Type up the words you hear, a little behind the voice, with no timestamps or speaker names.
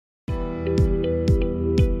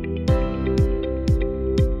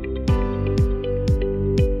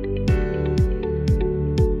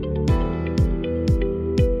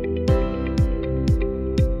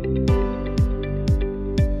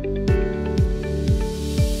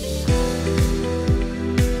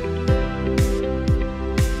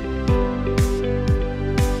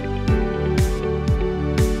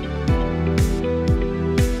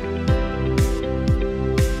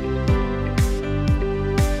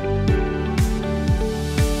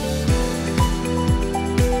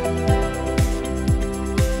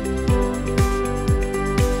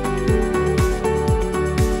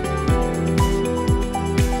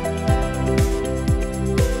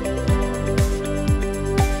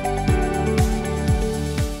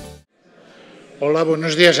Hola,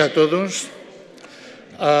 buenos días a todos.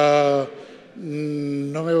 No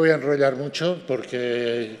me voy a enrollar mucho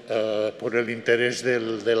porque por el interés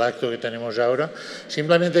del acto que tenemos ahora.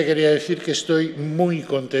 Simplemente quería decir que estoy muy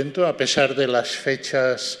contento, a pesar de las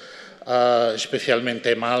fechas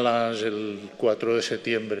especialmente malas, el 4 de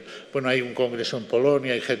septiembre. Bueno, hay un congreso en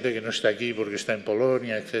Polonia, hay gente que no está aquí porque está en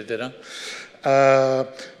Polonia, etcétera.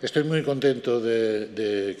 Estoy muy contento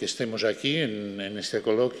de que estemos aquí en este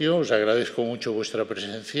coloquio. Os agradezco mucho vuestra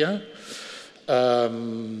presencia.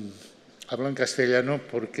 Hablo en castellano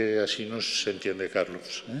porque así nos entiende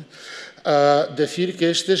Carlos. Decir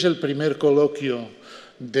que este es el primer coloquio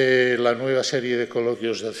de la nueva serie de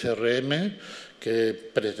coloquios del CRM que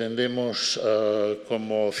pretendemos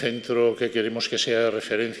como centro que queremos que sea de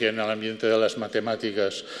referencia en el ambiente de las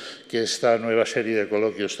matemáticas, que esta nueva serie de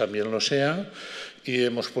coloquios también lo sea, y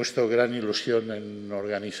hemos puesto gran ilusión en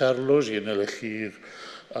organizarlos y en elegir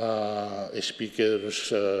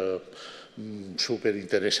speakers súper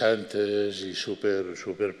interesantes y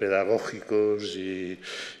súper pedagógicos y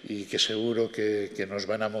que seguro que nos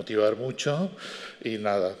van a motivar mucho. Y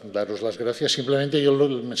nada, daros las gracias. Simplemente yo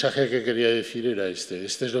el mensaje que quería decir era este.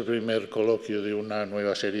 Este es el primer coloquio de una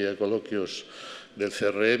nueva serie de coloquios del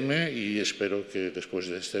CRM y espero que después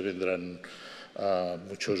de este vendrán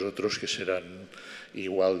muchos otros que serán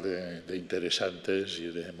igual de interesantes y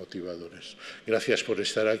de motivadores. Gracias por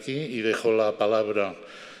estar aquí y dejo la palabra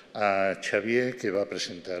a Xavier, que va a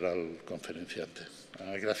presentar al conferenciante.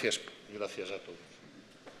 Gracias a todos.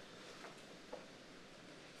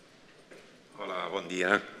 Hola, buen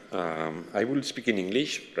día. I will speak in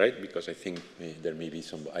English, right? Because I think there is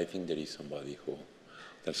somebody who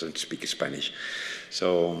doesn't speak Spanish.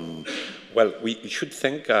 So, well, we should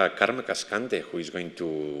thank Carmen Cascante, who is going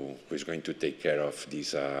to take care of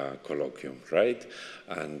this colloquium, right?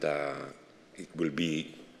 And it will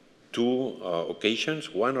be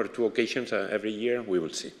one or two occasions every year, we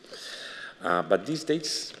will see. But these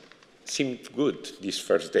dates seemed good, this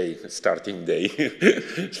first day, starting day,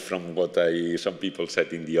 from what some people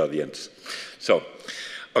said in the audience. So,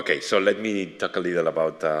 okay, so let me talk a little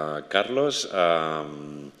about Carlos.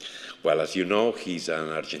 Well, as you know, he's an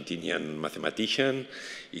Argentinian mathematician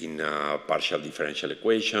in partial differential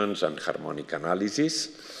equations and harmonic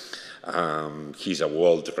analysis. He's a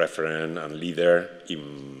world referent and leader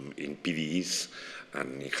in PDEs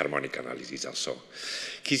and in harmonic analysis also.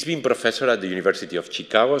 He's been professor at the University of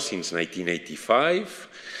Chicago since 1985.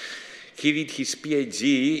 He did his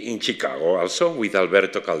PhD in Chicago also with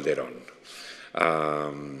Alberto Calderón,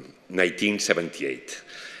 1978.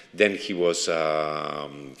 Then he was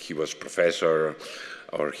professor,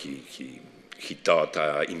 or he taught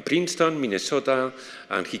in Princeton, Minnesota,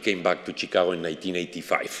 and he came back to Chicago in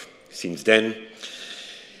 1985. Since then,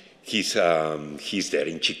 he's there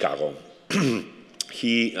in Chicago.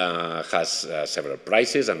 He has several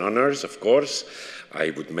prizes and honors, of course.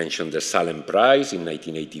 I would mention the Salem Prize in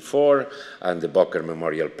 1984 and the Booker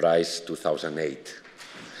Memorial Prize 2008.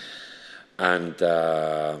 And,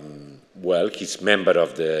 well, he's member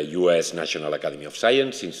of the U.S. National Academy of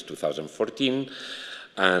Science since 2014,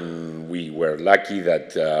 and we were lucky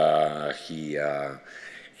that he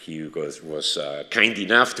was kind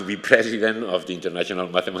enough to be president of the International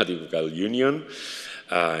Mathematical Union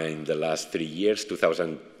in the last 3 years,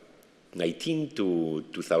 2019 to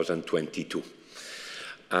 2022.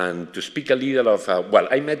 And to speak a little of, well,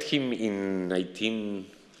 I met him in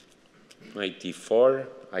 1994,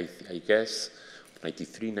 I guess,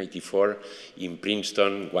 93, 94, in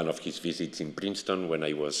Princeton, one of his visits in Princeton when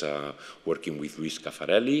I was working with Luis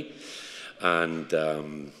Caffarelli. And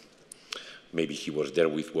maybe he was there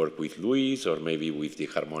with work with Luis, or maybe with the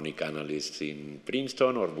harmonic analysts in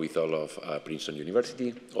Princeton, or with all of Princeton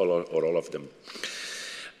University, or all of them.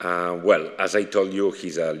 Well, as I told you,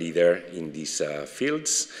 he's a leader in these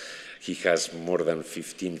fields. He has more than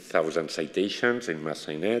 15,000 citations in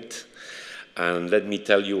MathSciNet. And let me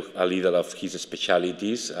tell you a little of his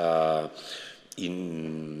specialities,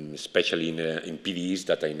 especially in PDEs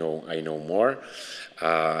that I know more.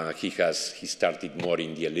 He started more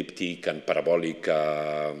in the elliptic and parabolic,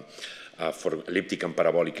 for elliptic and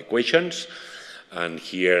parabolic equations. And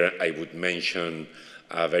here I would mention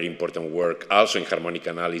a very important work also in harmonic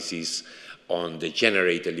analysis on the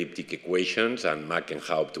generate elliptic equations and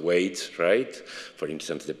Mackenhaupt weights, right? For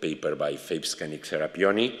instance, the paper by Fabes, Kenig,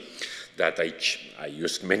 Serapioni that I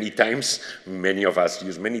used many times, many of us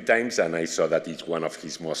used many times, and I saw that it's one of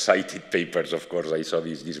his most cited papers. Of course, I saw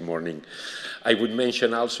this morning. I would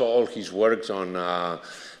mention also all his works on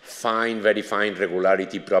very fine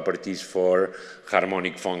regularity properties for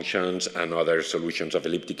harmonic functions and other solutions of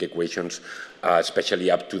elliptic equations,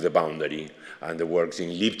 especially up to the boundary, and the works in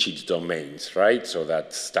Lipschitz domains, right? So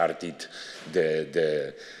that started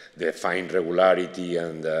the fine regularity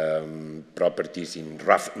and properties in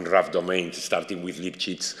rough domains, starting with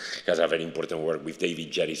Lipschitz. Has a very important work with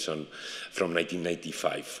David Jerison from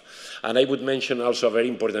 1995. And I would mention also a very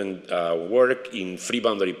important work in free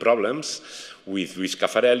boundary problems with Luis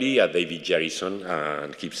Caffarelli, David Jerison,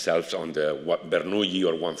 and himself on the Bernoulli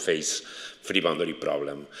or one-phase free boundary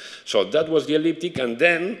problem. So that was the elliptic, and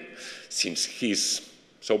then, since he's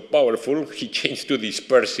so powerful, he changed to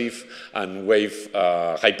dispersive and wave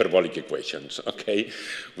hyperbolic equations, okay?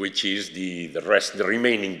 Which is the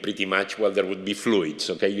remaining pretty much, well, there would be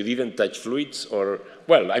fluids, okay? You didn't touch fluids, or,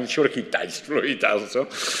 well, I'm sure he touched fluid also,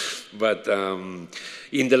 but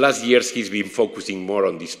in the last years he's been focusing more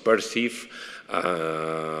on dispersive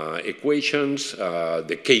equations,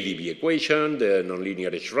 the KdV equation, the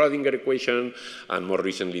nonlinear Schrödinger equation, and more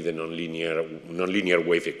recently the nonlinear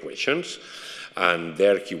wave equations. And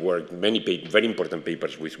there he worked many very important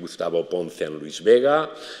papers with Gustavo Ponce and Luis Vega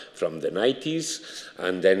from the 90s,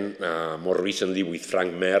 and then more recently with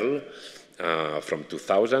Frank Merle from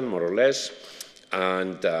 2000, more or less,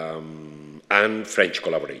 and French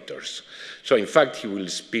collaborators. So in fact, he will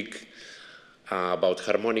speak about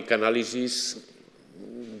harmonic analysis.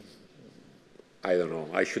 I don't know,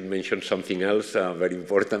 I should mention something else very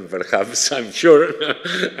important perhaps, I'm sure.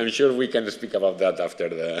 I'm sure we can speak about that after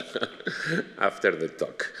the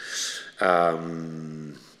talk.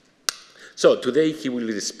 So today he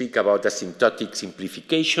will speak about asymptotic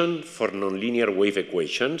simplification for nonlinear wave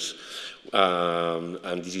equations.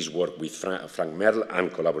 And this is work with Frank Merle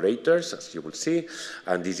and collaborators, as you will see.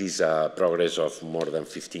 And this is a progress of more than around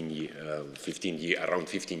 15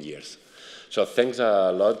 years. So thanks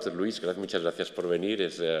a lot, Luis. Muchas gracias por venir.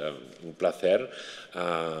 Es un placer.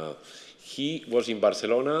 He was in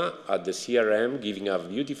Barcelona at the CRM giving a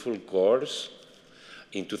beautiful course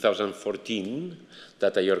in 2014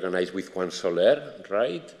 that I organized with Juan Soler,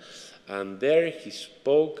 right? And there he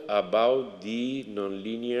spoke about the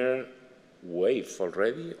nonlinear wave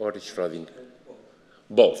already, or Schrödinger?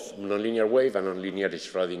 Both, nonlinear wave and nonlinear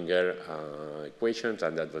Schrödinger equations,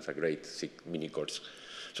 and that was a great mini course.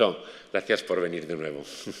 So, gracias por venir de nuevo.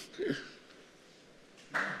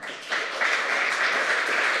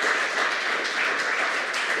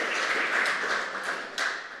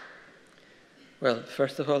 Well,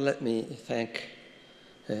 first of all, let me thank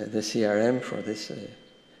the CRM for this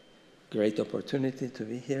great opportunity to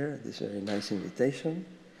be here, this very nice invitation.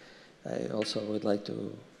 I also would like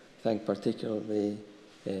to thank particularly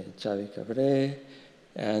Xavi Cabré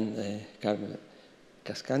and Carmen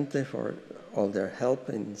Cascante for all their help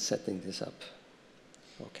in setting this up.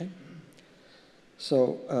 Okay?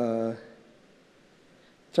 So,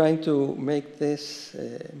 trying to make this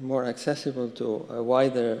more accessible to a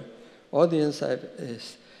wider audience, I've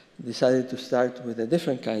decided to start with a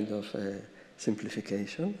different kind of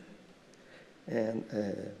simplification. And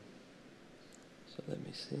so let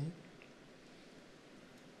me see.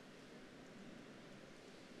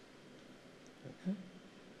 Okay.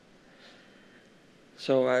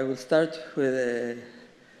 So I will start with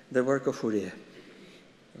the work of Fourier.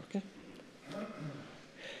 Okay.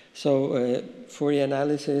 So Fourier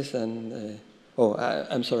analysis and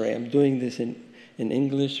I'm sorry, I'm doing this in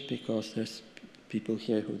English because there's people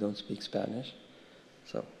here who don't speak Spanish.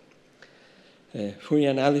 So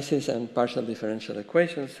Fourier analysis and partial differential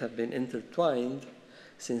equations have been intertwined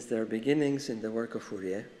since their beginnings in the work of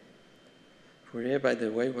Fourier. Fourier, by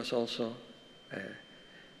the way, was also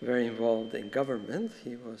very involved in government.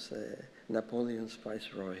 He was Napoleon's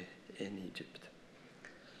viceroy in Egypt.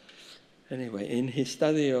 Anyway, in his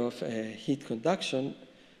study of heat conduction,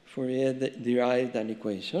 Fourier derived an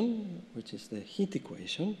equation, which is the heat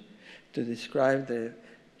equation, to describe the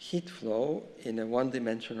heat flow in a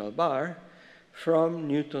one-dimensional bar from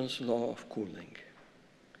Newton's law of cooling.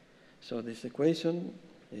 So this equation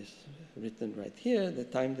is written right here, the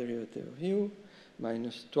time derivative of u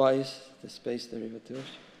minus twice the space derivative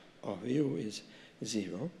of u is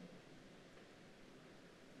 0.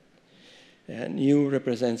 And u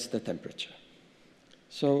represents the temperature.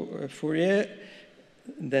 So Fourier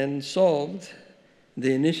then solved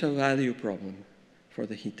the initial value problem for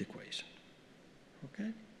the heat equation.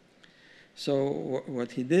 Okay? So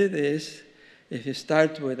what he did is, if you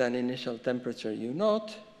start with an initial temperature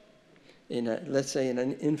u0, let's say in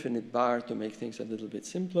an infinite bar to make things a little bit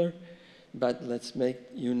simpler, but let's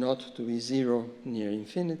make u0 to be 0 near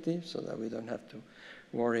infinity so that we don't have to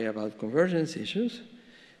worry about convergence issues.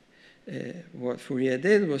 what Fourier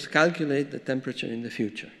did was calculate the temperature in the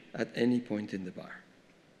future at any point in the bar.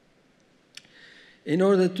 In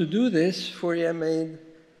order to do this, Fourier made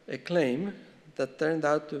a claim that turned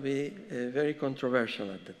out to be very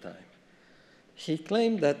controversial at the time. He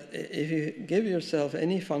claimed that if you give yourself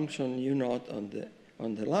any function u0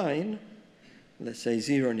 on the line, let's say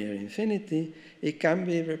 0 near infinity, it can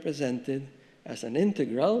be represented as an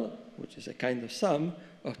integral, which is a kind of sum,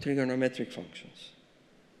 of trigonometric functions.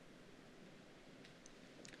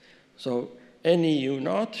 So any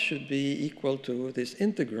u0 should be equal to this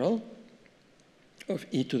integral of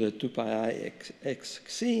e to the 2 pi I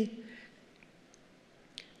xc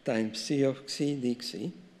times c of xc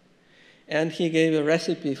dxc. And he gave a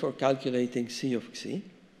recipe for calculating c of xc.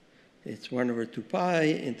 It's 1 over 2 pi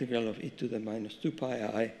integral of e to the minus 2 pi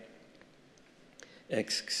I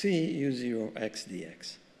xc u0 x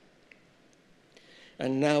dx.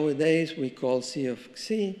 And nowadays we call c of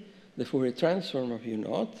xc the Fourier transform of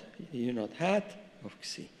u0 hat of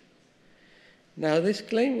xc. Now this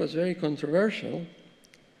claim was very controversial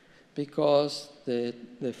because the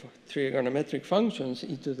trigonometric functions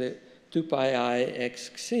e to the 2 pi I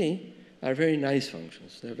xc are very nice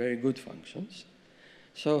functions. They're very good functions.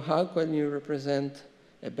 So how can you represent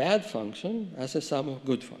a bad function as a sum of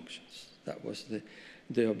good functions? That was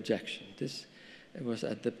the objection. This was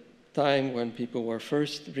at the time when people were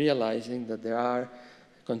first realizing that there are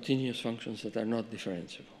continuous functions that are not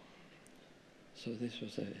differentiable. So this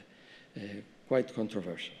was quite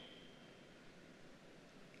controversial.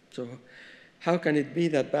 So how can it be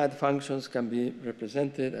that bad functions can be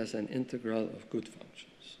represented as an integral of good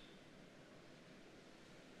functions?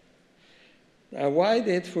 Now, why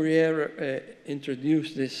did Fourier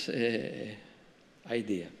introduce this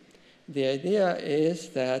idea? The idea is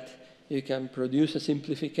that you can produce a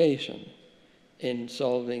simplification in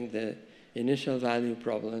solving the initial value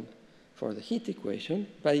problem for the heat equation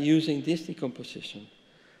by using this decomposition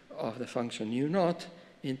of the function u0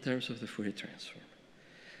 in terms of the Fourier transform.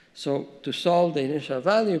 So to solve the initial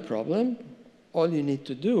value problem, all you need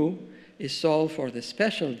to do is solve for the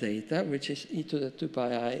special data, which is e to the 2 pi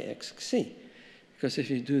I xc. Because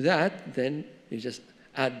if you do that, then you just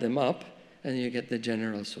add them up and you get the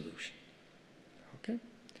general solution. Okay?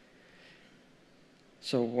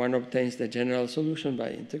 So one obtains the general solution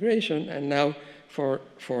by integration. And now for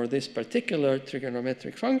this particular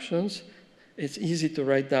trigonometric functions, it's easy to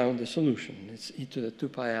write down the solution. It's e to the 2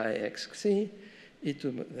 pi I xc, e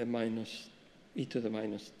to the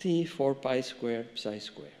minus t, 4 pi squared psi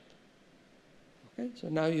squared. Okay? So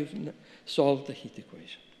now you've solved the heat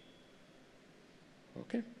equation.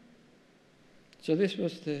 Okay? So this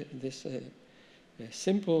was this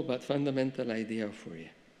simple but fundamental idea of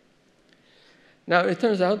Fourier. Now, it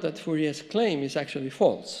turns out that Fourier's claim is actually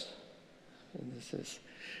false. And this is,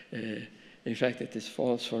 in fact, it is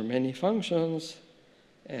false for many functions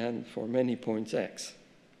and for many points x.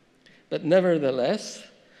 But nevertheless,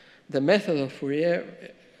 the method of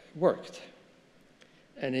Fourier worked.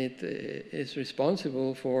 And it is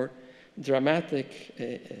responsible for dramatic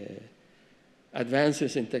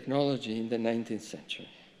advances in technology in the 19th century.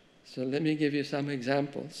 So let me give you some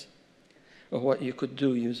examples of what you could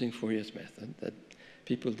do using Fourier's method that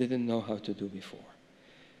people didn't know how to do before.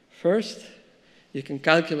 First, you can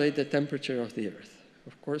calculate the temperature of the Earth.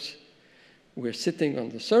 Of course, we're sitting on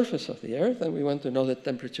the surface of the Earth and we want to know the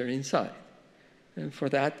temperature inside. And for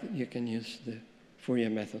that, you can use the Fourier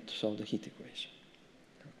method to solve the heat equation.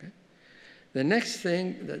 Okay? The next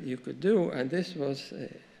thing that you could do, and this was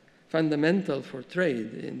fundamental for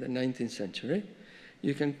trade in the 19th century,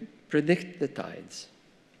 you can predict the tides.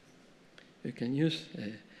 You can use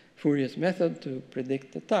Fourier's method to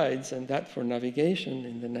predict the tides, and that for navigation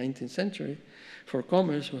in the 19th century, for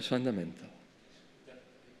commerce, was fundamental.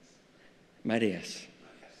 Mareas.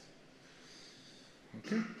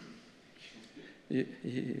 Okay?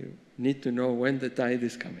 You need to know when the tide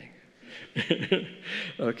is coming.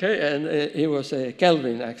 Okay, and it was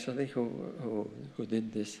Kelvin, actually, who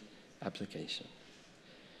did this application.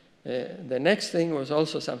 The next thing was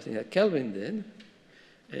also something that Kelvin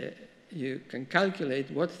did. You can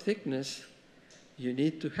calculate what thickness you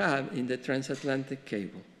need to have in the transatlantic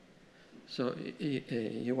cable. So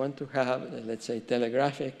you want to have, let's say,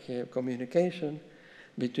 telegraphic communication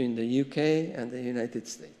between the UK and the United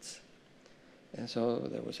States. And so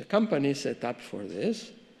there was a company set up for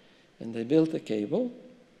this, and they built a cable,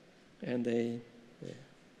 and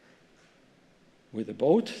with a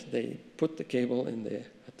boat, they put the cable in the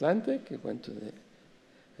Atlantic. It went to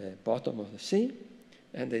the bottom of the sea,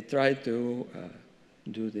 and they tried to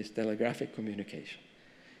do this telegraphic communication.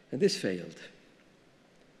 And this failed.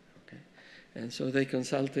 Okay? And so they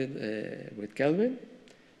consulted with Kelvin,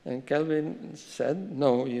 and Kelvin said,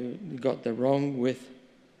 no, you got the wrong width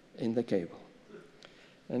in the cable.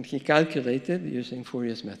 And he calculated, using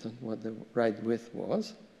Fourier's method, what the right width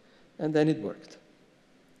was, and then it worked.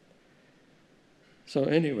 So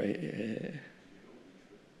anyway,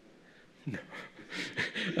 no.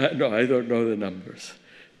 No, I don't know the numbers.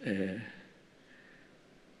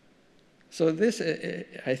 So this,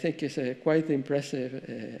 I think, is a quite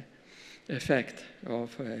impressive effect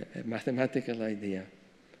of a mathematical idea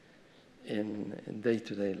in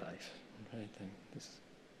day-to-day life. Right? And this is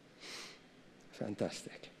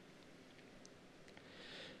fantastic.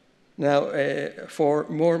 Now, for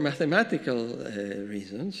more mathematical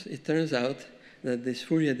reasons, it turns out that this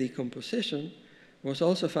Fourier decomposition was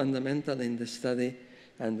also fundamental in the study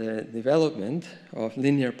and the development of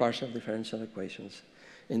linear partial differential equations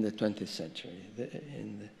in the 20th century.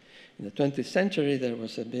 In the 20th century, there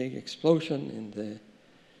was a big explosion in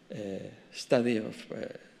the study of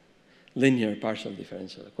linear partial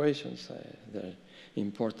differential equations. There are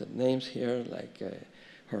important names here like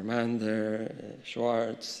Hormander,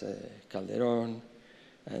 Schwarz, Calderon,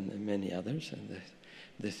 and many others. And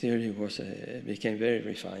the theory became very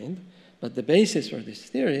refined. But the basis for this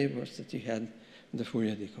theory was that you had the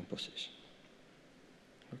Fourier decomposition.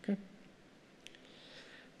 Okay?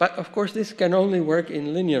 But of course, this can only work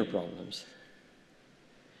in linear problems.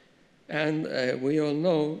 And we all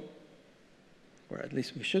know, or at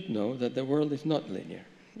least we should know, that the world is not linear.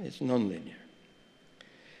 It's nonlinear.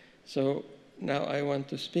 So now I want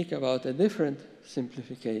to speak about a different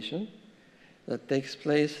simplification that takes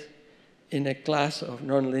place in a class of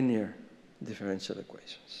nonlinear differential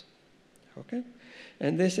equations. Okay?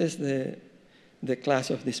 And this is the class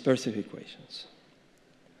of dispersive equations.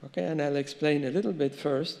 Okay? And I'll explain a little bit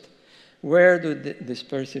first, where do the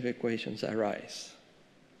dispersive equations arise?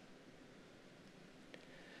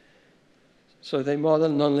 So they model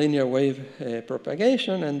nonlinear wave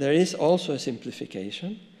propagation, and there is also a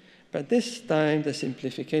simplification. But this time, the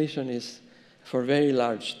simplification is for very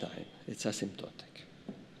large time. It's asymptotic.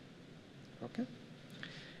 Okay?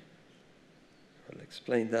 I'll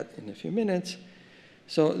explain that in a few minutes.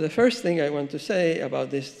 So the first thing I want to say about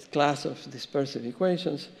this class of dispersive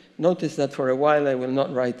equations, notice that for a while I will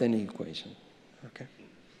not write any equation. Okay?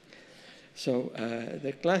 So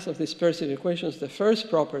the class of dispersive equations, the first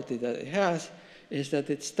property that it has is that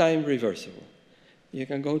it's time reversible. You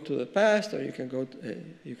can go to the past, or you can go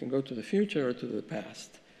to the future or to the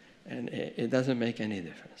past, and it doesn't make any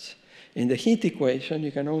difference. In the heat equation,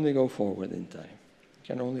 you can only go forward in time. You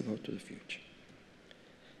can only go to the future.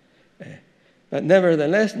 But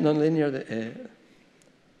nevertheless, nonlinear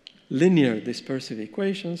linear dispersive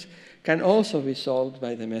equations can also be solved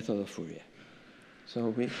by the method of Fourier.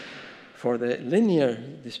 So for the linear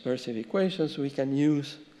dispersive equations, we can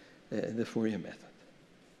use the Fourier method.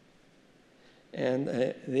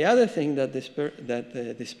 And the other thing that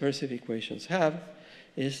dispersive equations have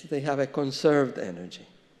is they have a conserved energy.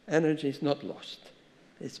 Energy is not lost.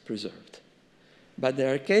 It's preserved. But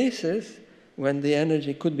there are cases when the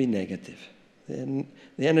energy could be negative. The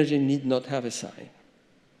energy need not have a sign.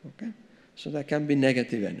 Okay? So there can be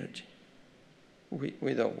negative energy.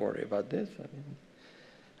 We don't worry about this. I mean,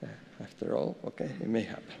 after all, okay, it may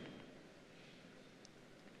happen.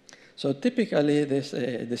 So typically, these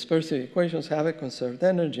dispersive equations have a conserved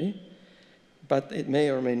energy, but it may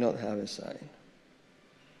or may not have a sign.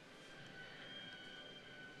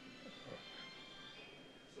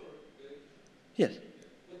 Yes?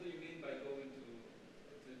 What do you mean by going to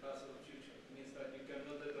the past or future? It means that you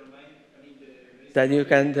cannot determine, I mean, that you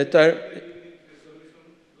can determine. The solution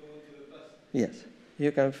going to the past? Yes.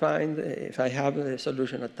 You can find, if I have a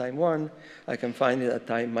solution at time 1, I can find it at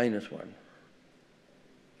time -1,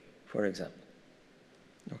 for example.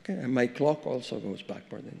 Okay? And my clock also goes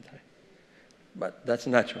backward in time. But that's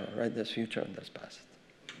natural, right? There's future and there's past.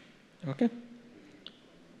 Okay?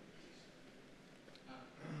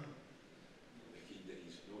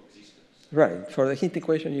 Right. For the heat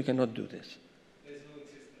equation, you cannot do this. There's no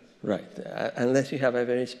existence. Right. Unless you have a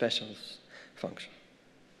very special function.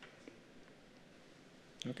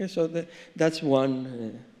 Okay, so that's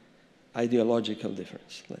one ideological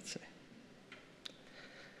difference, let's say.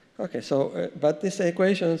 Okay, so, but these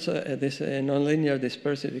equations, these nonlinear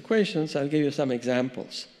dispersive equations, I'll give you some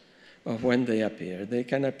examples of when they appear. They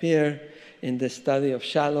can appear in the study of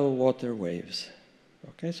shallow water waves.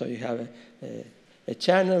 Okay, so you have a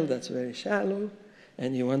channel that's very shallow,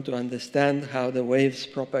 and you want to understand how the waves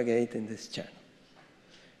propagate in this channel.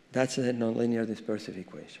 That's a nonlinear dispersive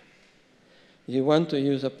equation. You want to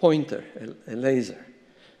use a pointer, a laser,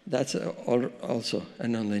 That's also a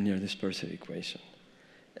nonlinear dispersive equation,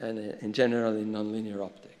 and in general in nonlinear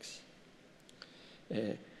optics.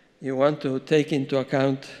 You want to take into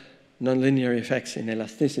account nonlinear effects in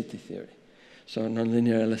elasticity theory. So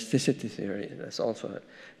nonlinear elasticity theory, that's also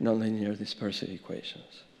nonlinear dispersive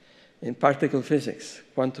equations. In particle physics,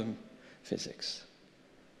 quantum physics,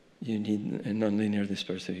 you need nonlinear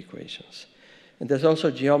dispersive equations. And there's also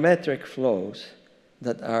geometric flows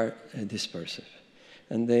that are dispersive.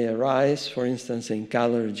 And they arise, for instance, in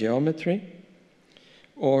Kähler geometry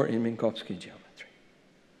or in Minkowski geometry.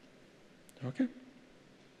 Okay?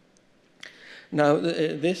 Now,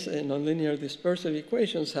 these nonlinear dispersive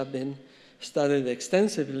equations have been studied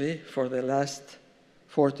extensively for the last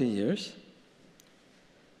 40 years,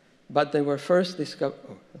 but they were first discovered,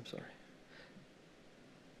 oh, I'm sorry.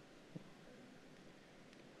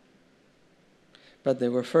 But they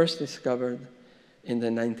were first discovered in the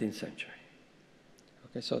 19th century.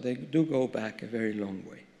 Okay, so they do go back a very long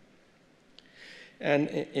way. And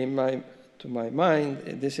to my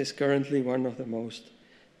mind, this is currently one of the most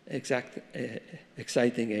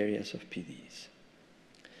exciting areas of PDEs.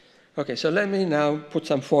 Okay, so let me now put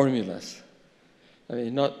some formulas. I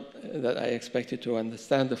mean, not that I expect you to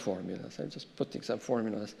understand the formulas. I'm just putting some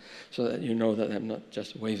formulas so that you know that I'm not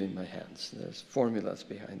just waving my hands. There's formulas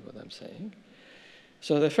behind what I'm saying.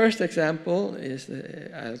 So the first example is,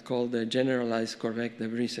 I'll call the generalized Corvec-de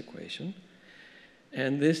Vries equation.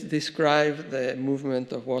 And this describes the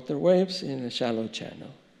movement of water waves in a shallow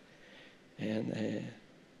channel. And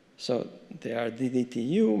so they are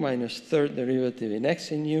ddtu minus third derivative in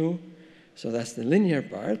x in u, so that's the linear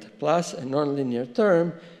part, plus a nonlinear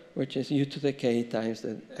term, which is u to the k times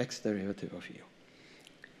the x derivative of u.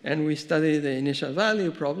 And we study the initial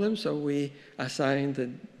value problem, so we assign the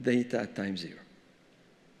data at time 0.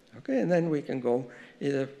 Okay, and then we can go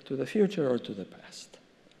either to the future or to the past.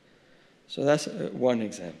 So that's one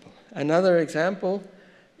example. Another example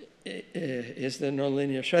is the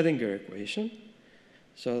nonlinear Schrödinger equation.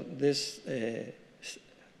 So this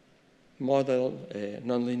model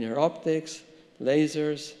nonlinear optics,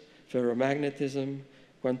 lasers, ferromagnetism,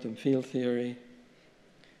 quantum field theory,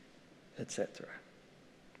 etc.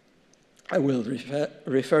 I will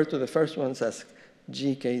refer to the first ones as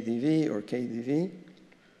GKDV or KDV,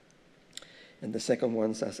 and the second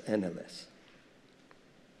ones as NLS.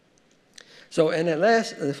 So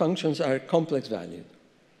NLS, the functions are complex valued.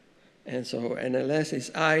 And so NLS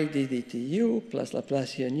is I ddtu plus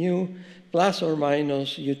Laplacian u plus or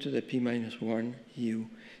minus u to the p minus 1 u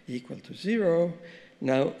equal to 0.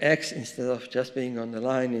 Now x, instead of just being on the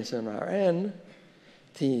line, is on Rn,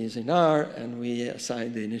 t is in R, and we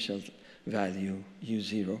assign the initial value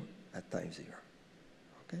u0 at time 0.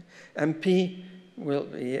 Okay? And p will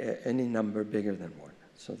be any number bigger than 1.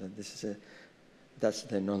 So that this is that's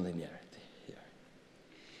the nonlinearity here.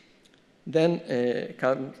 Then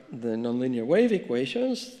come the nonlinear wave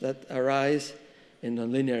equations that arise in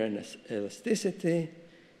nonlinear elasticity,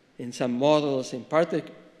 in some models in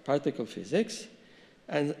particle physics,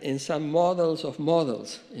 and in some models of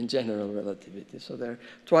models in general relativity. So they're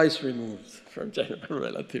twice removed from general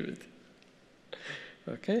relativity.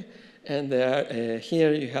 Okay? And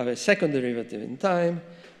here you have a second derivative in time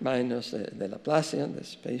minus the Laplacian, the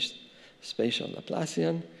spatial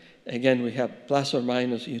Laplacian. Again, we have plus or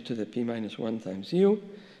minus u to the p minus 1 times u.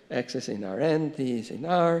 X is in Rn, t is in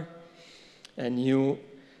R. And u,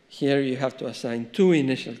 here you have to assign two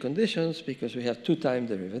initial conditions because we have two time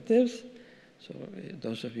derivatives. So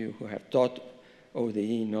those of you who have taught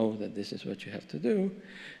ODE know that this is what you have to do.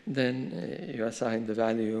 Then you assign the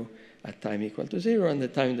value at time equal to 0 and the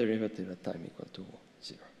time derivative at time equal to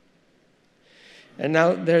 0. And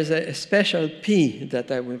now there's a special P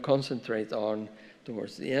that I will concentrate on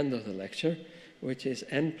towards the end of the lecture, which is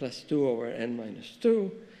n plus 2 over n minus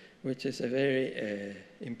 2, which is a very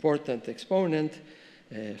important exponent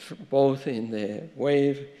both in the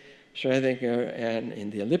wave Schrödinger and in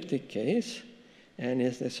the elliptic case, and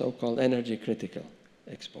is the so-called energy critical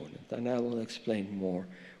exponent. And I will explain more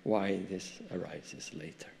why this arises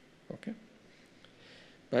later. Okay?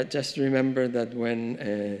 But just remember that when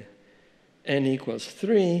n equals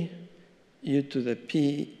 3, u to the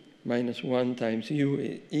p minus 1 times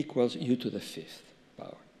u equals u to the 5th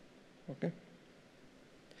power. Okay?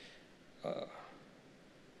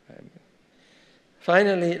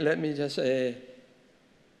 Finally, let me just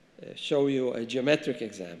show you a geometric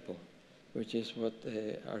example, which is what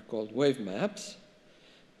are called wave maps,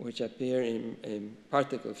 which appear in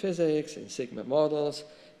particle physics, in sigma models,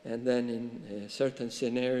 and then in certain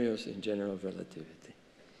scenarios in general relativity.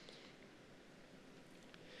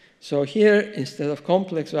 So here, instead of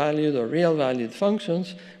complex valued or real valued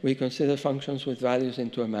functions, we consider functions with values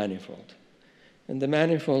into a manifold. And the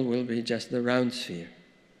manifold will be just the round sphere,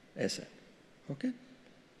 Sn. Okay?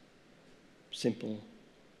 Simple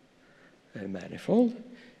manifold.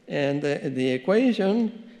 And the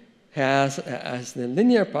equation has as the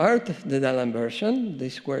linear part the D'Alembert, d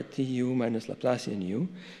squared tu minus Laplacian u.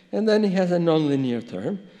 And then it has a nonlinear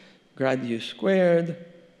term, grad u squared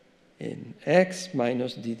in x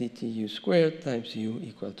minus d dt u squared times u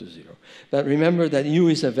equal to 0. But remember that u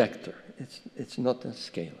is a vector. It's not a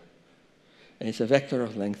scalar. And it's a vector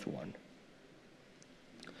of length 1.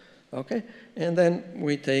 Okay? And then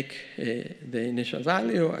we take the initial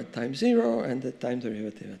value at time 0 and the time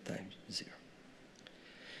derivative at time 0.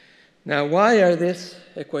 Now, why are these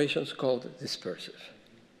equations called dispersive?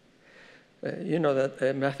 You know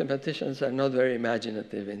that mathematicians are not very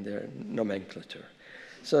imaginative in their nomenclature.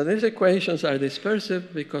 So these equations are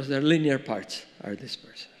dispersive because their linear parts are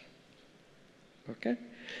dispersive. Okay?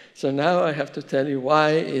 So now I have to tell you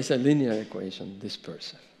why is a linear equation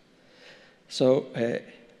dispersive. So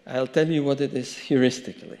I'll tell you what it is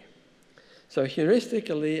heuristically. So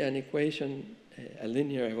heuristically, an equation, a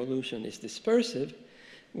linear evolution, is dispersive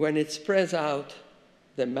when it spreads out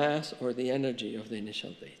the mass or the energy of the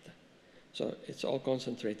initial data. So it's all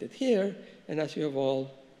concentrated here, and as you evolve,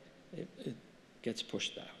 it gets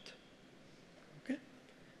pushed out. Okay?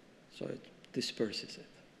 So it disperses it.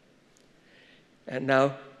 And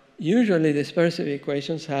now, usually dispersive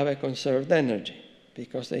equations have a conserved energy.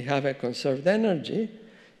 Because they have a conserved energy,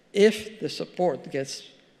 if the support gets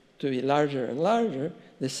to be larger and larger,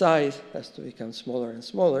 the size has to become smaller and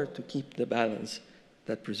smaller to keep the balance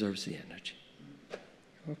that preserves the energy.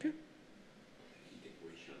 Okay?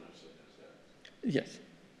 Yes.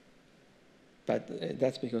 But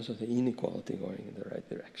that's because of the inequality going in the right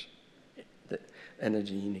direction, the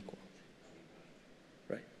energy inequality.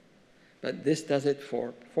 Right. But this does it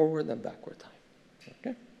for forward and backward time.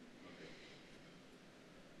 Okay?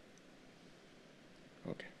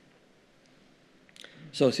 Okay.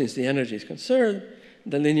 So since the energy is conserved,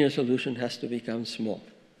 the linear solution has to become small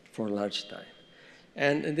for large time.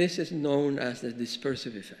 And this is known as the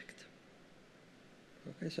dispersive effect.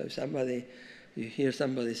 Okay, so if you hear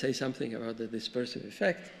somebody say something about the dispersive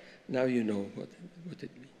effect, now you know what it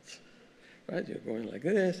means. Right? You're going like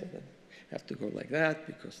this, and then you have to go like that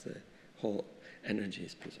because the whole energy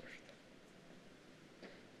is preserved.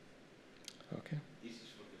 Okay? This is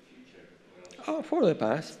for the future? Oh, for the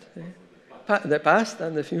past. The past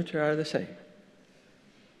and the future are the same.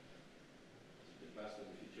 The past and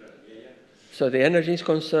the future, yeah. So the energy is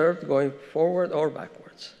conserved going forward or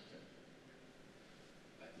backwards.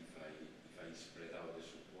 But if I spread out the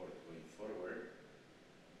support going forward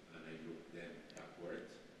and I look then backward,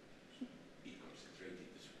 it concentrated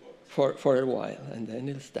the support. For a while, and then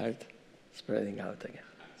it'll start spreading out again.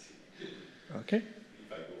 Okay?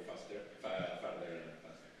 If I go faster, farther and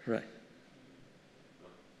faster. Right.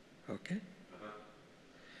 Okay.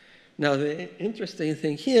 Now, the interesting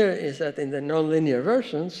thing here is that in the nonlinear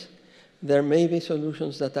versions, there may be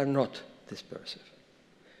solutions that are not dispersive.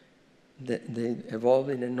 They evolve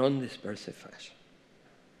in a non-dispersive fashion.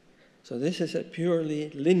 So this is a purely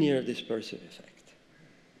linear dispersive effect.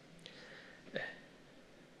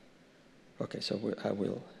 Okay, so I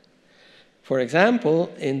will. For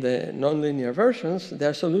example, in the nonlinear versions, there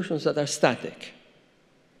are solutions that are static.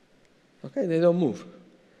 Okay, they don't move.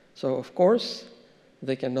 So, of course,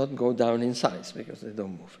 they cannot go down in size because they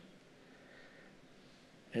don't move.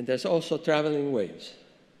 And there's also traveling waves.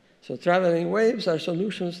 So traveling waves are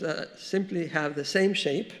solutions that simply have the same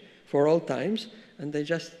shape for all times, and they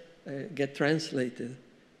just get translated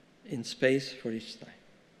in space for each time.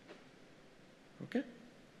 Okay?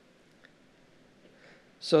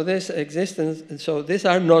 So these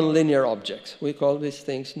are nonlinear objects. We call these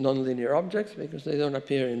things nonlinear objects because they don't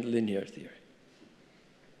appear in linear theory.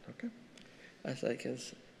 Okay? As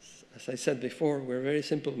I said before, we're very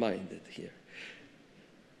simple-minded here.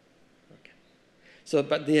 Okay. So,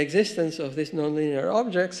 but the existence of these nonlinear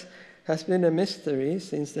objects has been a mystery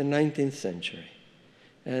since the 19th century.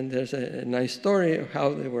 And there's a nice story of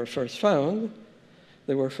how they were first found.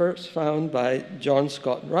 They were first found by John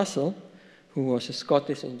Scott Russell, who was a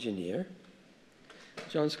Scottish engineer.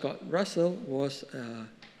 John Scott Russell was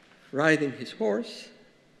riding his horse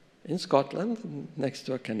in Scotland next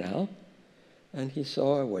to a canal, and he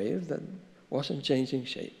saw a wave that wasn't changing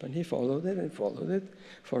shape. And he followed it and followed it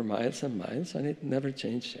for miles and miles, and it never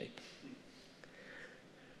changed shape.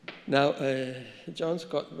 Now, John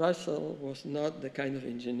Scott Russell was not the kind of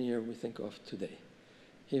engineer we think of today.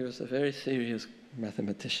 He was a very serious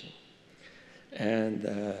mathematician.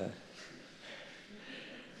 And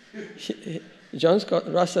John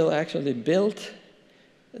Scott Russell actually built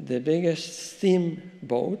the biggest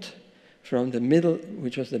steamboat from the middle,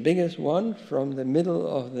 which was the biggest one, from the middle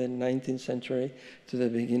of the 19th century to the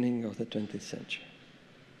beginning of the 20th century.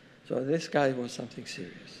 So this guy was something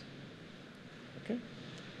serious. Okay?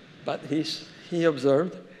 But he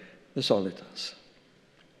observed the solitons.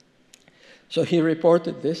 So he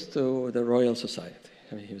reported this to the Royal Society.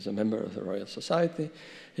 I mean, he was a member of the Royal Society.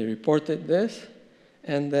 He reported this,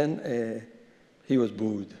 and then he was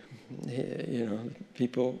booed.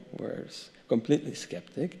 People were completely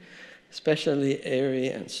skeptic, especially Airy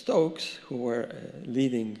and Stokes, who were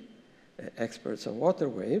leading experts on water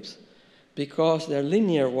waves, because their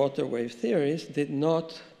linear water wave theories did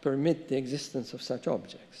not permit the existence of such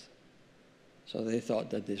objects. So they thought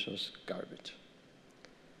that this was garbage.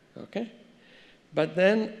 Okay? But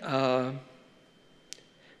then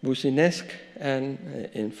Boussinesq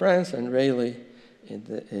in France and Rayleigh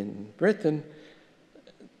in Britain,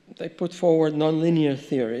 they put forward nonlinear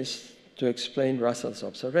theories to explain Russell's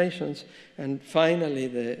observations, and finally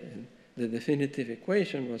the definitive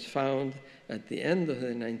equation was found at the end of the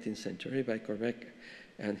 19th century by Corvec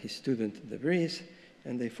and his student de Vries,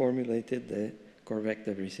 and they formulated the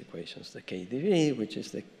Corvec-de Vries equations, the KdV, which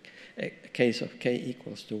is the case of k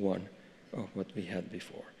equals to 1 of what we had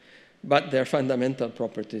before. But their fundamental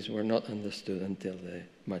properties were not understood until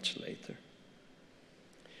much later.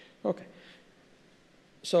 Okay.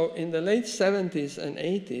 So in the late 70s and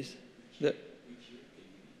 80s,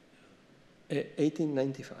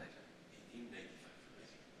 1895.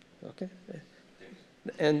 Okay?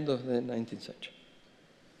 The end of the 19th century.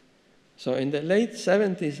 So in the late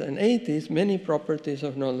 70s and 80s, many properties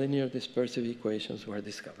of nonlinear dispersive equations were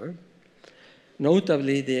discovered,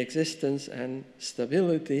 notably the existence and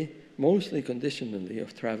stability, mostly conditionally,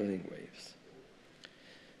 of traveling waves.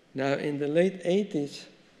 Now, in the late 80s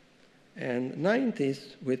and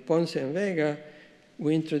 90s, with Ponce and Vega,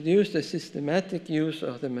 we introduced a systematic use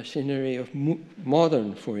of the machinery of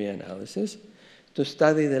modern Fourier analysis to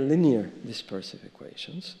study the linear dispersive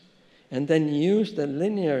equations, and then use the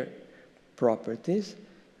linear properties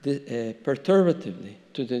perturbatively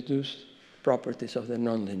to deduce properties of the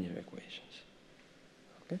nonlinear equations.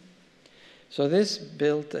 Okay? So this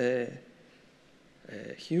built a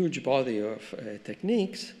huge body of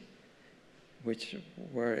techniques which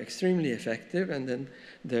were extremely effective, and then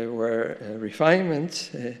there were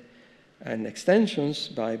refinements and extensions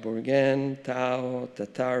by Bourgain, Tao,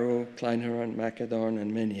 Tataru, Kleineron, Macedon,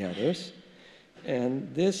 and many others.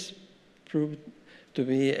 And this proved to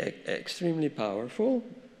be extremely powerful,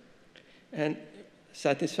 and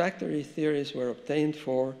satisfactory theories were obtained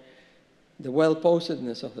for the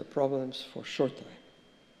well-posedness of the problems for short time.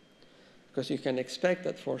 Because you can expect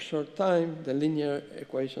that for a short time, the linear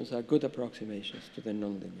equations are good approximations to the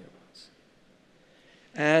nonlinear ones.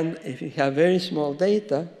 And if you have very small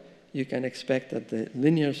data, you can expect that the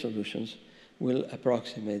linear solutions will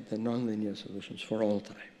approximate the nonlinear solutions for all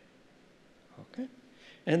time. Okay?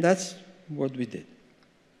 And that's what we did.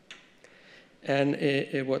 And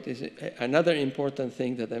what is another important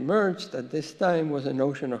thing that emerged at this time was a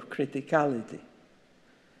notion of criticality,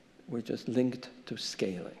 which is linked to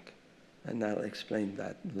scaling. And I'll explain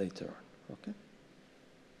that later on, okay?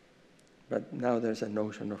 But now there's a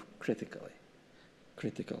notion of critical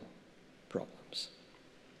problems.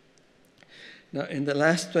 Now, in the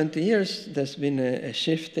last 20 years, there's been a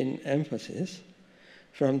shift in emphasis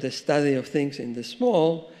from the study of things in the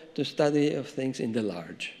small to study of things in the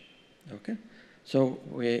large, okay? So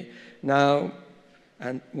we now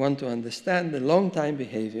want to understand the long-time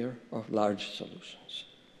behavior of large solutions,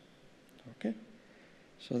 okay?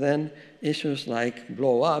 So then issues like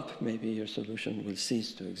blow up, maybe your solution will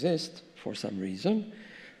cease to exist for some reason,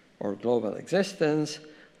 or global existence,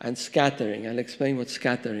 and scattering. I'll explain what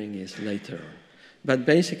scattering is later on. But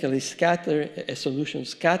basically, a solution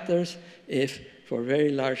scatters if, for a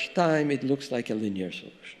very large time, it looks like a linear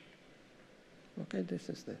solution. Okay, this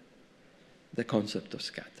is the concept of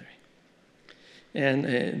scattering. And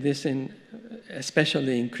this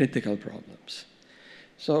especially in critical problems.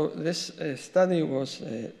 So this study was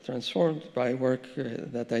transformed by work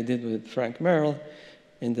that I did with Frank Merle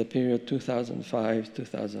in the period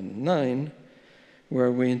 2005-2009,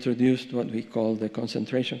 where we introduced what we call the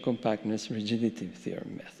concentration compactness rigidity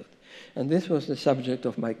theorem method. And this was the subject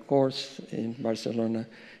of my course in Barcelona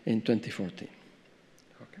in 2014.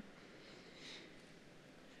 Okay.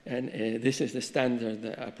 And this is the standard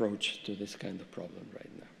approach to this kind of problem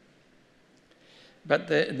right now. But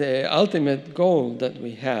the ultimate goal that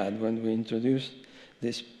we had when we introduced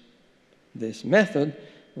this method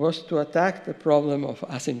was to attack the problem of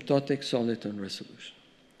asymptotic soliton resolution.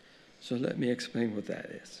 So let me explain what that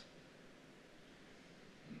is.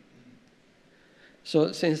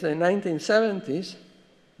 So since the 1970s,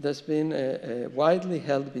 there's been a widely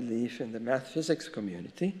held belief in the math physics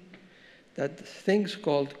community that things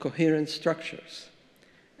called coherent structures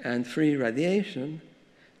and free radiation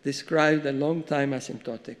describe the long-time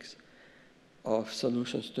asymptotics of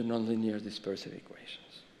solutions to nonlinear dispersive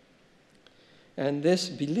equations. And this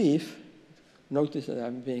belief, notice that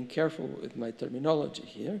I'm being careful with my terminology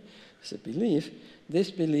here, it's a belief. This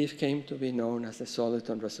belief came to be known as the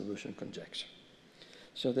soliton resolution conjecture.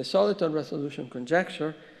 So the soliton resolution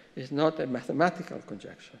conjecture is not a mathematical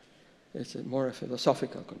conjecture. It's more a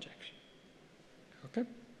philosophical conjecture. Okay?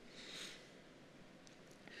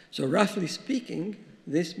 So roughly speaking,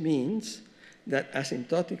 this means that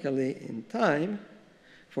asymptotically in time,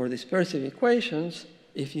 for dispersive equations,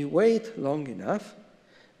 if you wait long enough,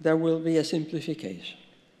 there will be a simplification.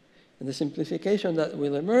 And the simplification that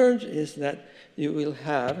will emerge is that you will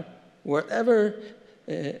have, whatever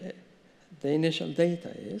the initial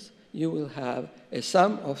data is, you will have a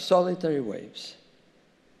sum of solitary waves,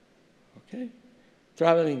 okay?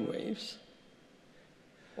 Traveling waves,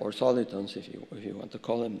 or solitons if you want to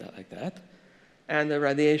call them that, like that, and the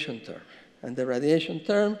radiation term. And the radiation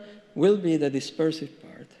term will be the dispersive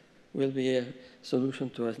part, will be a solution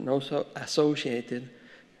to an also associated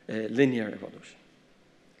linear evolution,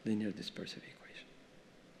 linear dispersive equation.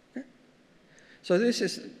 Okay? So this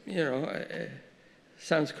is,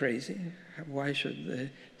 sounds crazy. Why should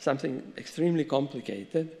something extremely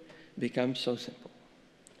complicated become so simple?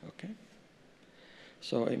 Okay?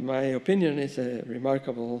 So in my opinion, it's a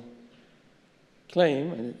remarkable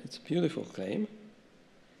claim, and it's a beautiful claim.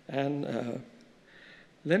 And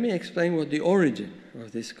let me explain what the origin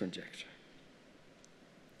of this conjecture.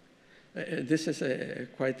 This is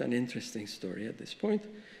quite an interesting story at this point.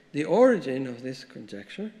 The origin of this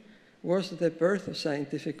conjecture was the birth of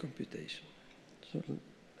scientific computation. So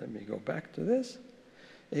let me go back to this.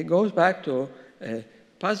 It goes back to a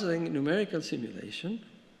puzzling numerical simulation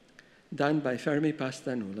done by Fermi Pasta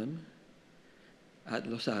and Ulam at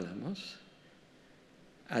Los Alamos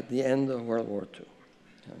at the end of World War II.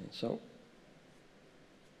 So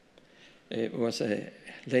it was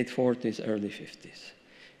late 40s, early 50s.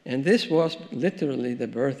 And this was literally the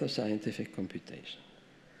birth of scientific computation.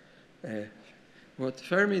 What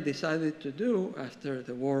Fermi decided to do after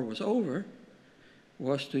the war was over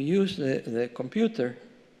was to use the computer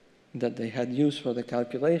that they had used for the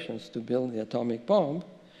calculations to build the atomic bomb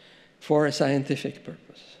for a scientific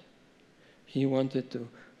purpose. He wanted to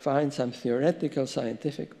find some theoretical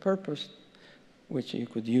scientific purpose which you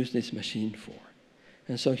could use this machine for.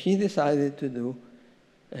 And so he decided to do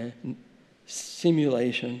a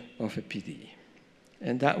simulation of a PDE.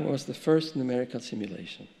 And that was the first numerical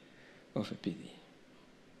simulation of a PDE.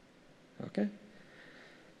 Okay?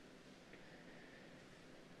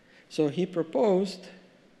 So he proposed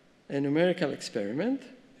a numerical experiment.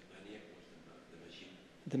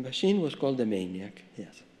 The machine was called the Maniac,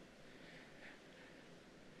 yes.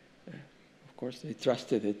 Of course, they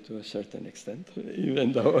trusted it to a certain extent,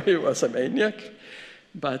 even though he was a maniac.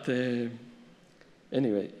 But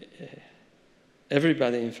anyway,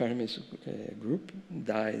 everybody in Fermi's group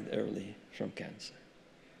died early from cancer.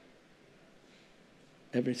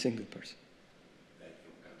 Every single person. Died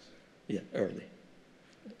from cancer? Yeah, early,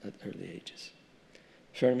 at early ages.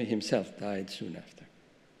 Fermi himself died soon after.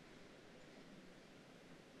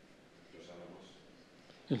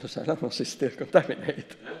 Los Alamos is still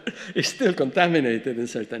contaminated. It's still contaminated in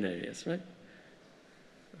certain areas, right?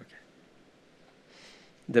 Okay.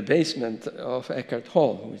 The basement of Eckhart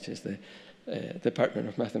Hall, which is the Department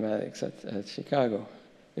of Mathematics at Chicago,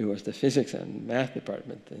 it was the physics and math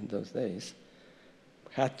department in those days,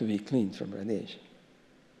 had to be cleaned from radiation.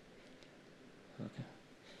 Okay.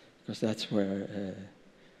 Because that's where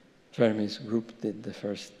Fermi's group did the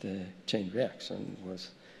first chain reaction.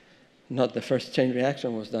 Not the first chain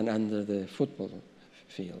reaction was done under the football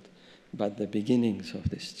field, but the beginnings of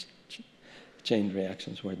these chain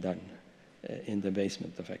reactions were done in the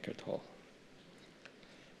basement of Eckhart Hall.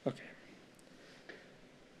 Okay.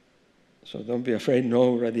 So don't be afraid,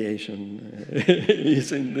 no radiation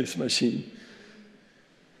is in this machine.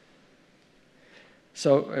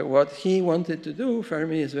 So what he wanted to do,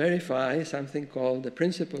 Fermi, is verify something called the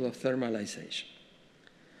principle of thermalization.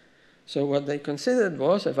 So what they considered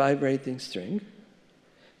was a vibrating string,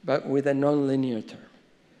 but with a nonlinear term.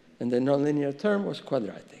 And the nonlinear term was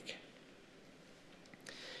quadratic.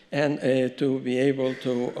 And to be able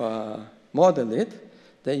to model it,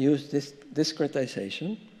 they used this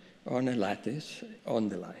discretization on a lattice on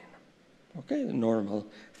the line. Okay, the normal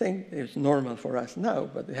thing is normal for us now,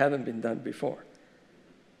 but it hadn't been done before.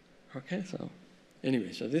 Okay, so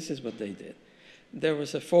anyway, so this is what they did. There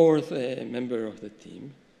was a fourth member of the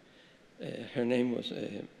team. Her name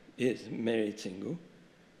is Mary Tsingu.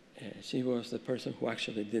 She was the person who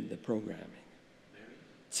actually did the programming.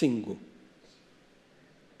 Tsingu.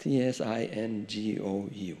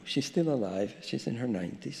 Tsingu. She's still alive. She's in her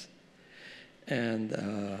 90s. And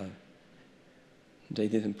they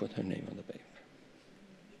didn't put her name on the paper.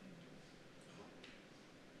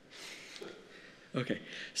 Okay,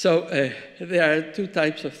 so there are two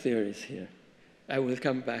types of theories here. I will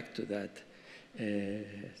come back to that.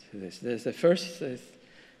 There's the first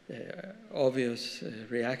obvious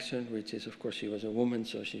reaction, which is, of course, she was a woman,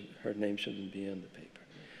 so her name shouldn't be on the paper.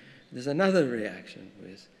 There's another reaction,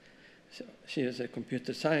 which she is a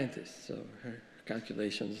computer scientist, so her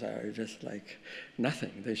calculations are just like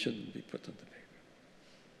nothing. They shouldn't be put on the paper.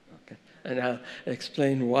 Okay, and I'll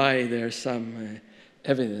explain why there's some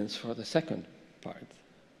evidence for the second part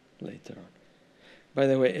later on. By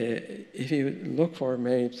the way, if you look for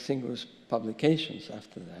Mary Tsingu's publications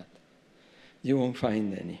after that, you won't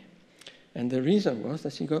find any. And the reason was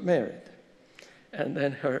that she got married. And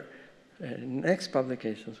then her next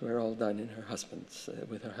publications were all done in her husband's,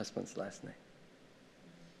 with her husband's last name.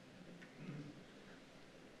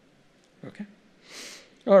 Okay?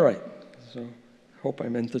 All right. So hope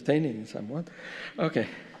I'm entertaining somewhat. Okay.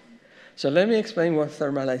 So let me explain what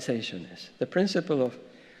thermalization is. The principle of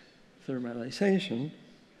thermalization,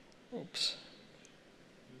 oops.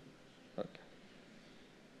 Okay.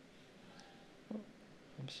 Oh,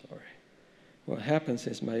 I'm sorry. What happens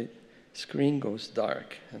is my screen goes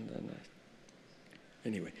dark, and then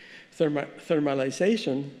anyway.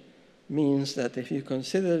 Thermalization means that if you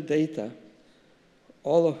consider data,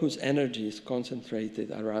 all of whose energy is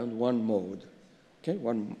concentrated around one mode, okay,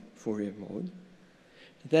 one Fourier mode,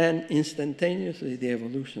 then instantaneously the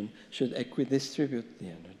evolution should equidistribute the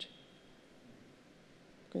energy.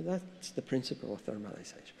 Okay, that's the principle of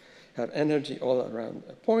thermalization. Have energy all around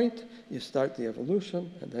a point, you start the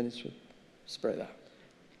evolution, and then it should spread out.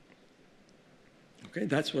 Okay,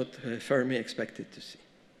 that's what Fermi expected to see.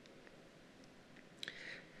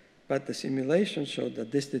 But the simulation showed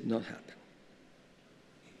that this did not happen.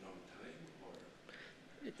 In long time,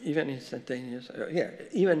 or? Even instantaneous,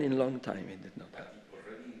 even in long time it did not happen.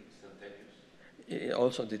 Already instantaneous? It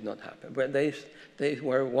also did not happen. But they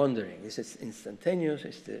were wondering, is it instantaneous?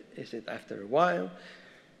 Is it after a while?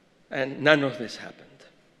 And none of this happened.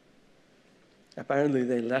 Apparently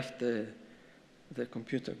they left the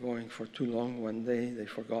computer going for too long one day. They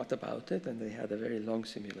forgot about it, and they had a very long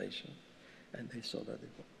simulation. And they saw that it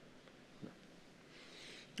won't.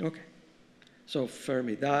 No. Okay. So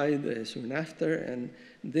Fermi died soon after, and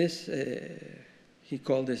this, he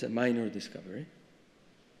called this a minor discovery.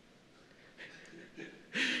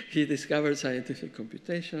 He discovered scientific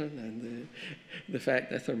computation and the fact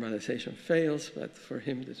that thermalization fails, but for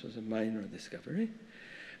him this was a minor discovery.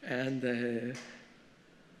 And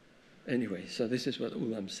anyway, so this is what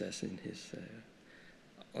Ulam says in his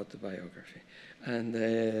autobiography. And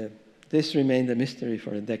this remained a mystery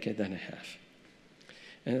for a decade and a half.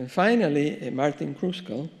 And finally, Martin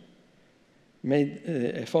Kruskal made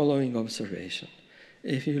a following observation.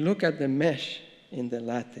 If you look at the mesh in the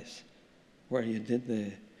lattice, where you did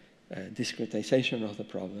the discretization of the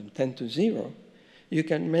problem, 10 to 0, you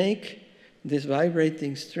can make this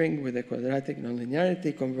vibrating string with a quadratic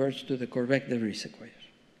nonlinearity converge to the Corvec-de Vries equation.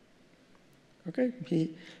 Okay,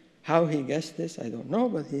 how he guessed this, I don't know,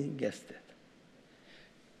 but he guessed it.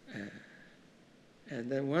 And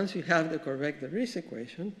then once you have the Corvec-de Vries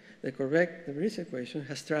equation, the Corvec-de Vries equation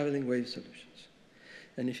has traveling wave solutions.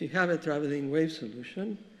 And if you have a traveling wave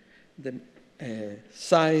solution, the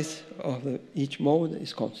size of each mode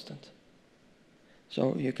is constant.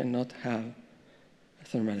 So you cannot have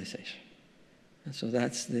thermalization. And so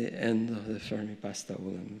that's the end of the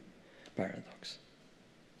Fermi-Pasta-Ulam paradox.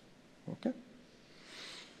 Okay?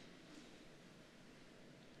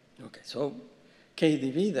 Okay, so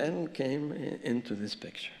KdV then came into this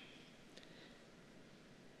picture.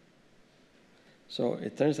 So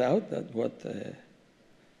it turns out that what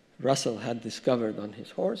Russell had discovered on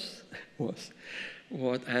his horse was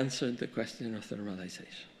what answered the question of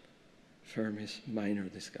thermalization, Fermi's minor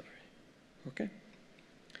discovery. Okay?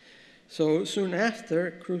 So soon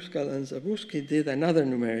after, Kruskal and Zabusky did another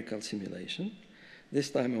numerical simulation,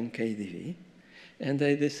 this time on KdV, and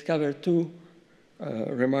they discovered two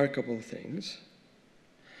remarkable things.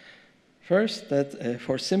 First, that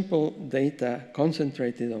for simple data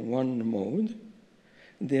concentrated on one mode,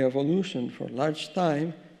 the evolution for large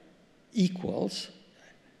time equals,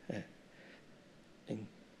 in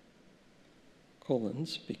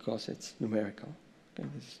colons, because it's numerical, okay,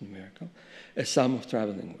 this is numerical, a sum of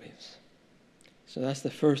traveling waves. So that's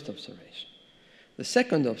the first observation. The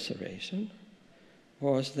second observation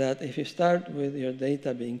was that if you start with your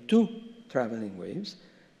data being 2 traveling waves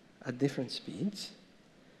at different speeds,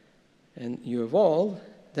 and you evolve,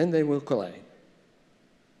 then they will collide.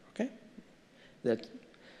 Okay? They're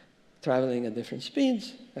traveling at different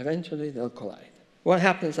speeds, eventually they'll collide. What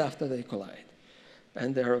happens after they collide?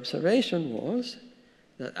 And their observation was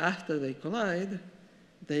that after they collide,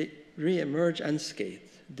 they re-emerge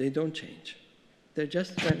unscathed. They don't change. They're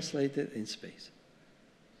just translated in space.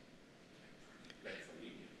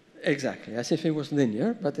 Exactly, as if it was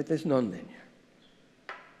linear, but it is nonlinear.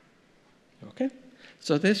 Okay?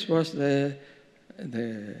 So this was the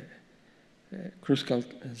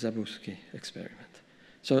Kruskal-Zabusky experiment.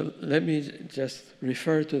 So let me just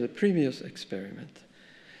refer to the previous experiment.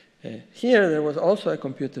 Here there was also a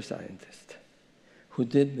computer scientist who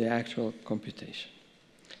did the actual computation.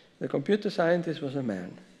 The computer scientist was a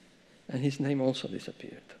man, and his name also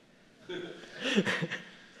disappeared.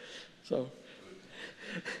 So,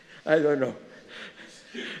 I don't know.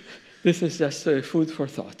 This is just food for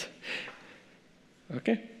thought.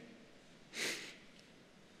 Okay?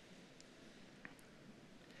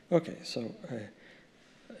 Okay, so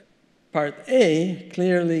part A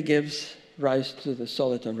clearly gives rise to the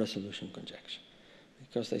soliton resolution conjecture,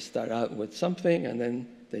 because they start out with something and then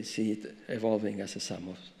they see it evolving as a sum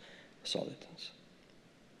of solitons.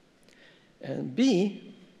 And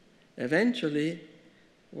B eventually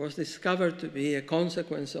was discovered to be a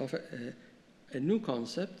consequence of a new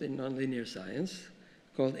concept in nonlinear science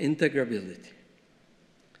called integrability.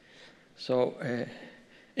 So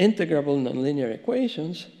integrable nonlinear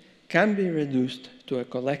equations can be reduced to a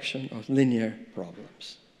collection of linear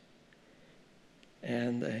problems.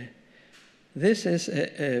 And this is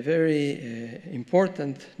a very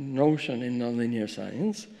important notion in nonlinear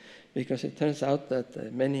science, because it turns out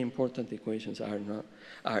that many important equations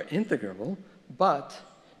are integrable, but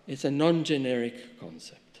it's a non-generic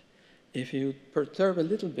concept. If you perturb a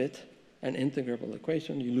little bit an integrable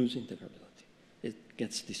equation, you lose integrability. It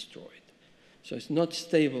gets destroyed. So it's not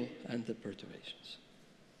stable under perturbations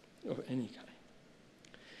of any kind.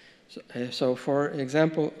 So for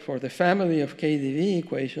example, for the family of KdV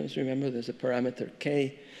equations, remember there's a parameter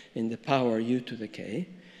k in the power u to the k.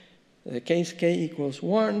 The case k equals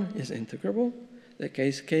 1 is integrable. The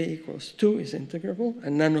case k equals 2 is integrable,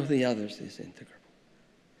 and none of the others is integrable.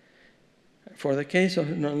 For the case of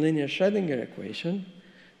nonlinear Schrödinger equation,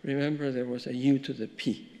 remember there was a u to the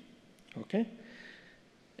p, okay?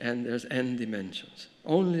 And there's n dimensions.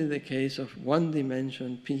 Only the case of one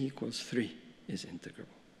dimension p equals 3 is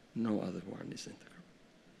integrable. No other one is integrable.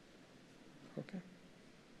 Okay?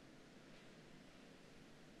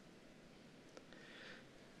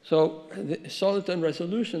 So the soliton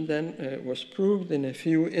resolution then was proved in a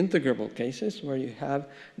few integrable cases where you have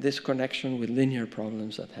this connection with linear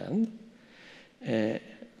problems at hand. And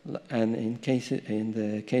in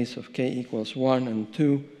the case of k equals 1 and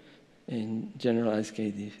 2 in generalized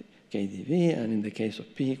KdV, and in the case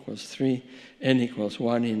of p equals 3, n equals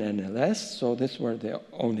 1 in NLS. So these were the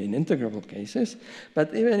only integrable cases.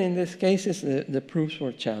 But even in these cases, the proofs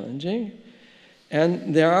were challenging.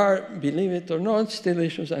 And there are, believe it or not, still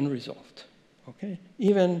issues unresolved. Okay?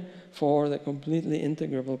 Even for the completely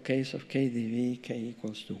integrable case of KdV, k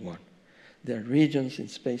equals to 1. There are regions in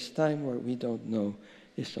space-time where we don't know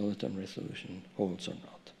if soliton resolution holds or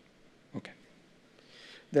not. Okay.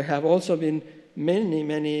 There have also been many,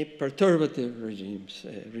 many perturbative regimes,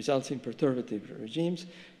 results in perturbative regimes,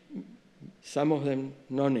 some of them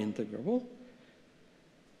non-integrable.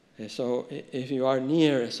 So if you are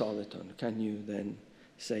near a soliton, can you then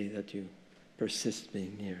say that you persist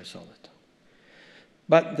being near a soliton?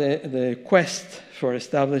 But the quest for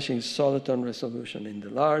establishing soliton resolution in the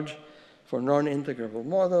large for non-integrable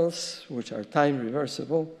models, which are time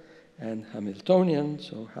reversible and Hamiltonian,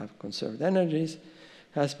 so have conserved energies,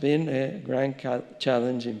 has been a grand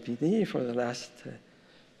challenge in PDE for the last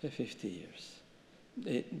 50 years.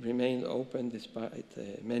 It remained open despite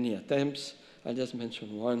many attempts. I'll just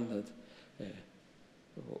mention one that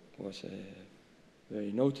was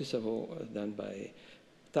very noticeable, done by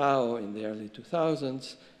Tao in the early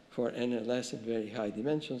 2000s for NLS in very high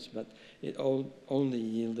dimensions, but it only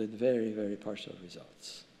yielded very, very partial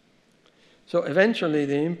results. So eventually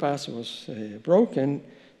the impasse was broken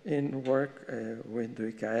in work with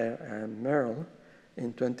Duyckaerts and Merle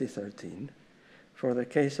in 2013 for the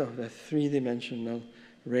case of the three-dimensional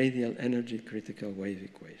radial energy critical wave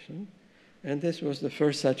equation, And this was the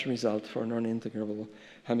first such result for non-integrable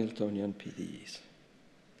Hamiltonian PDEs.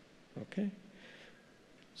 Okay?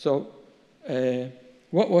 So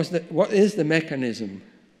what is the mechanism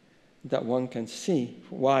that one can see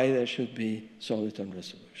why there should be soliton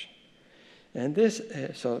resolution? And this,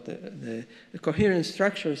 so the coherent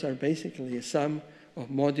structures are basically a sum of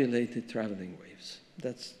modulated traveling waves.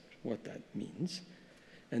 That's what that means.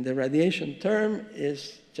 And the radiation term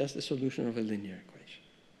is just a solution of a linear equation.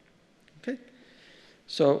 Okay?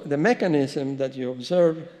 So the mechanism that you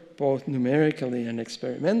observe both numerically and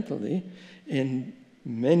experimentally in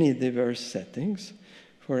many diverse settings,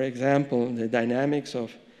 for example, the dynamics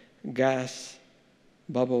of gas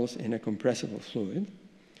bubbles in a compressible fluid,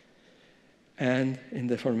 and in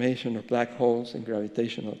the formation of black holes in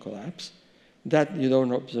gravitational collapse, that you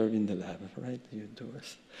don't observe in the lab, right? You do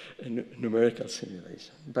a numerical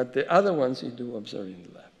simulation. But the other ones you do observe in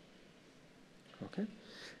the lab. Okay?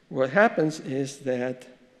 What happens is that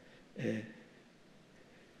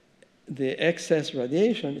the excess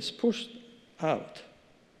radiation is pushed out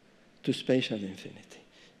to spatial infinity.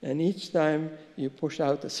 And each time you push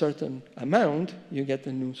out a certain amount, you get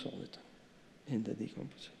a new soliton in the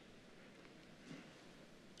decomposition.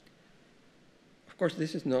 Of course,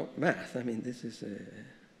 this is not math. I mean, this is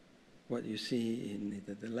what you see in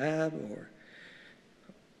either the lab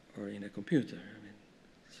or in a computer. I mean,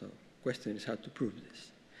 so the question is how to prove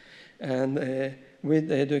this. And with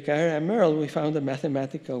Duyckaerts and Merle, we found a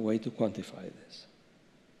mathematical way to quantify this.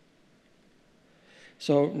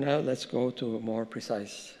 So now let's go to a more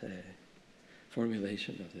precise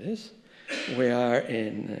formulation of this. We are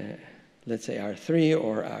in, let's say, R3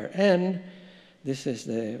 or Rn. This is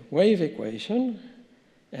the wave equation,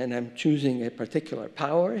 and I'm choosing a particular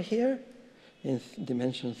power here. In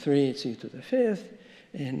dimension 3, it's e to the 5th.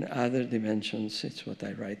 In other dimensions, it's what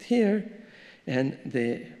I write here. And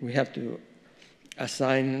we have to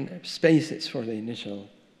assign spaces for the initial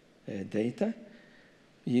data.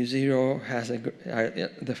 U0 has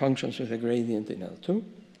the functions with a gradient in L2.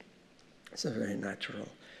 It's a very natural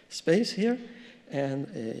space here. And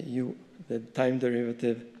the time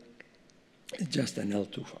derivative is just an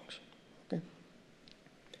L2 function. Okay?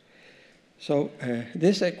 So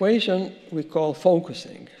this equation we call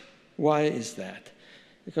focusing. Why is that?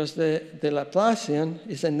 Because the Laplacian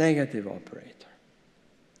is a negative operator.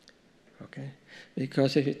 Okay?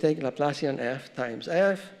 Because if you take Laplacian f times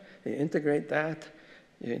f, you integrate that,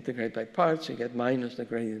 you integrate by parts, you get minus the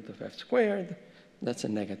gradient of f squared. That's a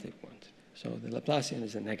negative quantity. So the Laplacian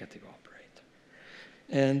is a negative operator.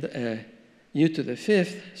 And u to the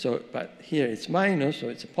 5th, but here it's minus, so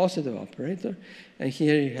it's a positive operator. And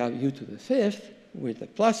here you have u to the 5th with a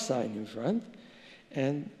plus sign in front.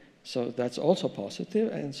 And so that's also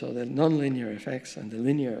positive. And so the nonlinear effects and the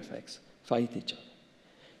linear effects fight each other.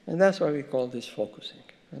 And that's why we call this focusing.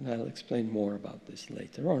 And I'll explain more about this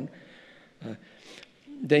later on.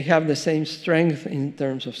 They have the same strength in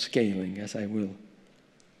terms of scaling, as I will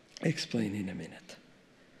explain in a minute.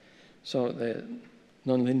 So the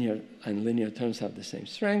nonlinear and linear terms have the same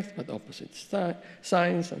strength, but opposite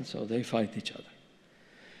signs, and so they fight each other.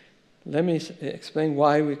 Let me explain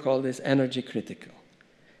why we call this energy critical.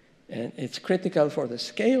 And it's critical for the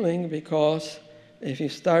scaling because if you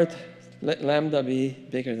start, let lambda be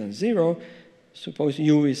bigger than 0, suppose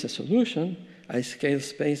u is a solution, I scale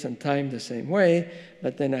space and time the same way,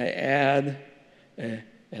 but then I add a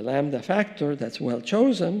lambda factor that's well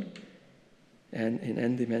chosen, and in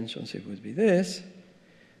n dimensions it would be this,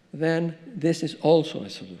 then this is also a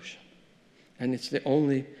solution. And it's the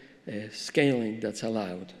only scaling that's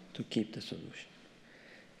allowed to keep the solution.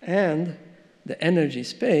 And the energy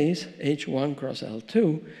space, H1 cross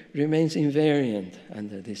L2, remains invariant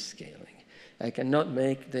under this scaling. I cannot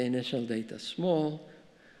make the initial data small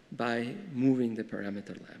by moving the parameter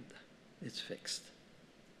lambda. It's fixed.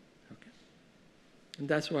 Okay? And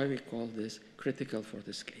that's why we call this critical for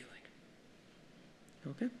the scaling.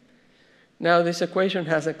 Okay? Now, this equation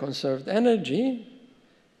has a conserved energy.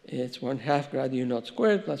 It's 1/2 grad u0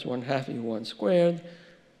 squared plus 1/2 u1 squared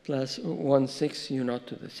plus 1/6 u0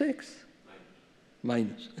 to the 6th.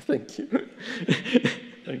 Minus. Thank you.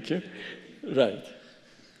 Thank you. Right.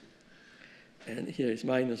 And here is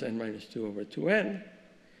minus n minus 2 over 2n.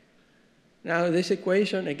 Now, this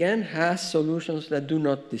equation, again, has solutions that do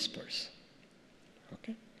not disperse.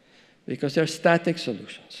 Okay? Because they're static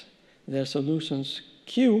solutions. They're solutions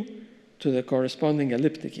Q to the corresponding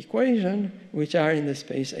elliptic equation, which are in the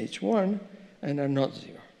space H1 and are not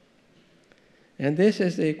 0. And this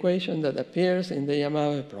is the equation that appears in the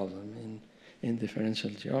Yamabe problem in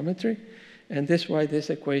differential geometry. And this is why these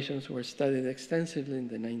equations were studied extensively in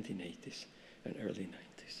the 1980s and early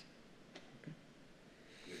 90s.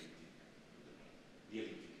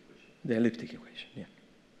 the elliptic equation, yeah.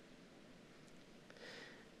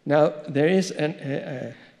 Now, there is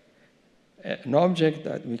an object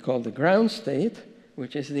that we call the ground state,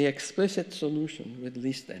 which is the explicit solution with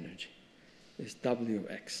least energy. It's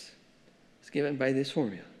Wx. It's given by this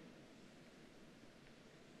formula.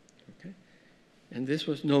 Okay? And this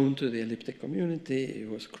was known to the elliptic community. It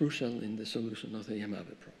was crucial in the solution of the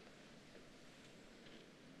Yamabe problem.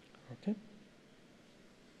 Okay?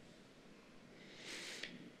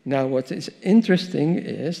 Now, what is interesting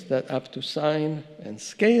is that up to sign and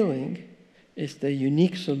scaling is the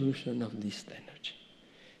unique solution of least energy.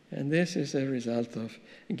 And this is a result of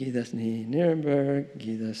Gidas-Nirenberg,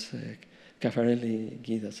 Gidas-Caffarelli,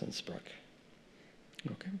 Gidas and Sprague.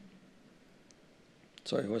 Okay?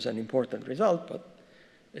 So it was an important result, but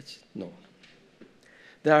it's known.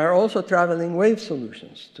 There are also traveling wave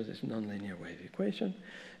solutions to this nonlinear wave equation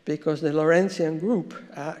because the Lorentzian group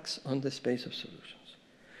acts on the space of solutions.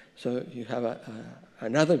 So you have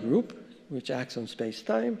another group which acts on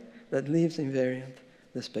space-time that leaves invariant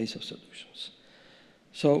the space of solutions.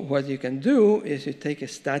 So what you can do is you take a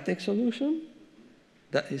static solution,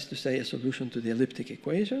 that is to say a solution to the elliptic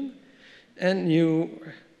equation, and you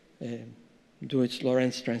do its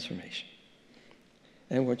Lorentz transformation.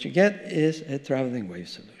 And what you get is a traveling wave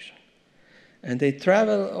solution. And they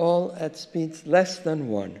travel all at speeds less than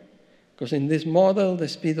 1, because in this model the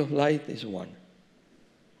speed of light is 1.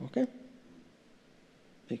 Okay?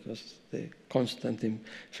 Because the constant in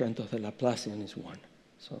front of the Laplacian is 1.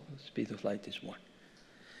 So the speed of light is 1.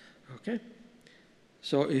 Okay?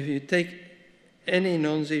 So if you take any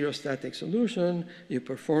non-zero static solution, you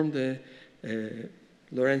perform the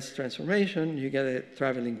Lorentz transformation, you get a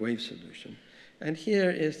traveling wave solution. And here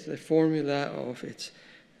is the formula of its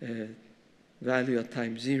value at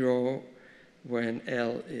time 0 when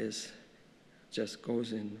L is just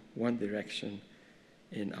goes in one direction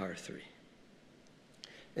in R3.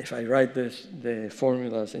 If I write the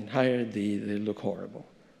formulas in higher D, they look horrible.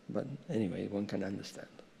 But anyway, one can understand.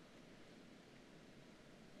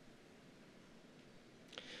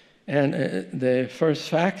 And the first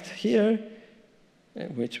fact here,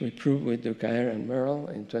 which we proved with Duyckaerts and Merle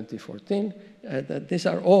in 2014, that these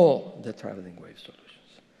are all the traveling wave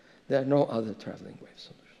solutions. There are no other traveling wave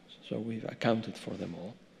solutions. So we've accounted for them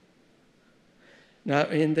all. Now,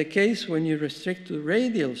 in the case when you restrict to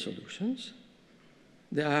radial solutions,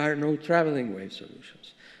 there are no traveling wave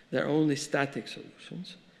solutions. There are only static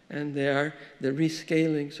solutions, and they are the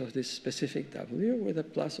rescalings of this specific W with a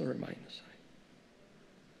plus or a minus sign.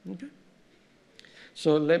 Okay?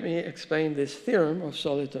 So let me explain this theorem of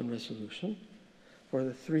soliton resolution for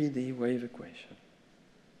the 3D wave equation,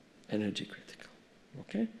 energy critical.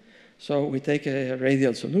 Okay? So we take a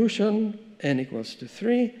radial solution, n equals to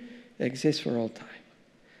 3, exists for all time.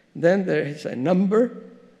 Then there is a number,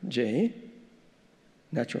 j,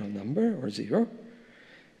 natural number, or 0,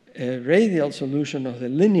 a radial solution of the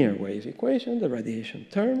linear wave equation, the radiation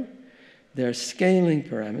term. There are scaling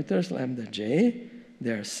parameters, lambda j.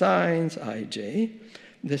 There are signs, ij.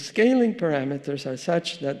 The scaling parameters are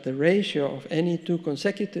such that the ratio of any two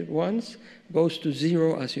consecutive ones goes to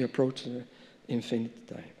 0 as you approach the infinite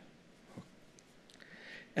time.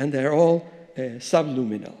 And they're all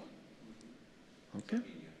subluminal. Okay?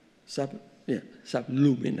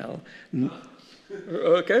 Subluminal.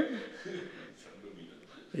 Okay?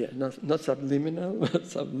 Yeah, not subliminal, but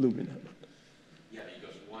subluminal. Yeah,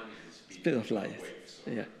 because one is the speed of light. Wave,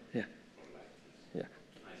 so Yeah.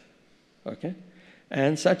 Okay?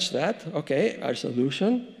 And such that, okay, our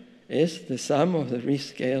solution is the sum of the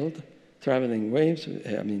rescaled traveling waves,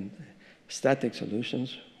 static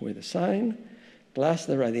solutions with a sign, plus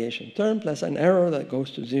the radiation term, plus an error that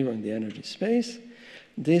goes to 0 in the energy space.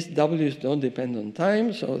 These W's don't depend on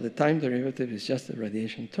time, so the time derivative is just the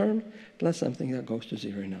radiation term, plus something that goes to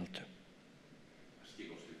 0 in L2. As t goes to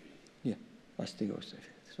infinity. Yeah, as t goes to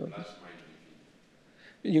infinity. So plus minus infinity.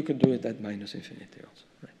 you could do it at minus infinity also,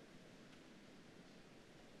 right?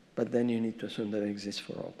 But then you need to assume that it exists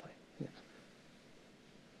for all time. Yeah.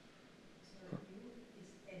 So U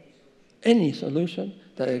is Any solution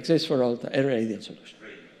that exists for all time, a radial solution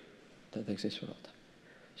that exists for all time.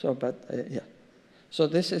 So, but yeah. So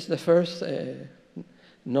this is the first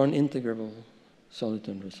non-integrable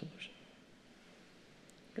soliton resolution.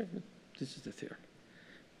 Okay, this is the theorem.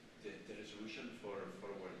 The resolution for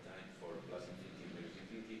forward time for plus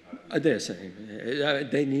infinity and minus infinity Are the same.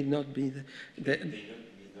 They need not be they need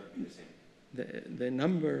not be the same. The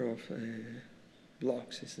number of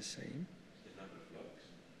blocks is the same. The number of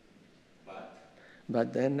blocks.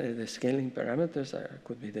 But then the scaling parameters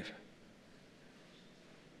could be different.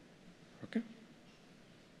 Okay?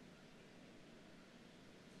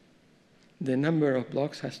 the number of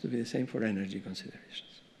blocks has to be the same for energy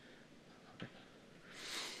considerations.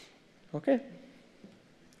 Okay?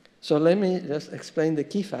 So let me just explain the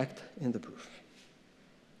key fact in the proof.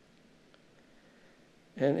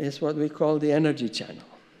 And it's what we call the energy channel.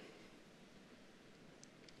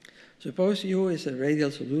 Suppose U is a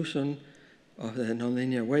radial solution of the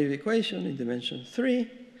nonlinear wave equation in dimension 3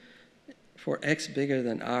 for x bigger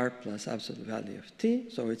than r plus absolute value of t.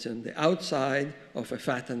 So it's on the outside of a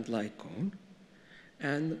flattened light cone.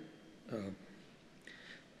 And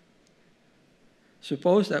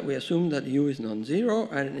suppose that we assume that U is non-zero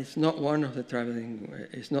and it's not one of the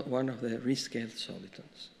it's not one of the rescaled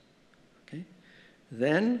solitons. Okay?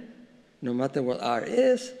 Then, no matter what R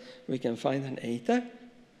is, we can find an eta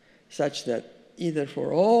such that either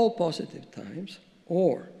for all positive times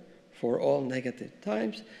or for all negative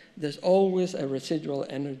times, there's always a residual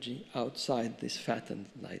energy outside this fattened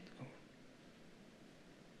light cone.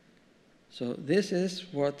 So this is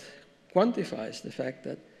what quantifies the fact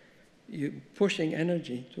that you're pushing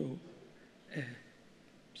energy to a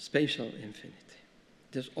spatial infinity.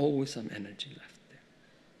 There's always some energy left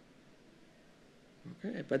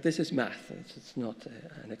there. Okay? But this is math. It's not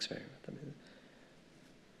an experiment. I mean,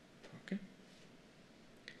 okay?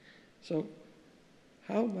 So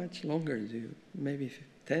how much longer do you, maybe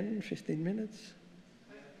 10, 15 minutes?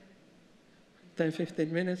 10,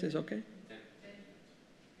 15 minutes is okay?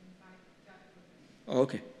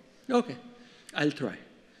 Okay. Okay. I'll try.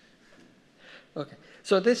 Okay.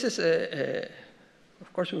 So this is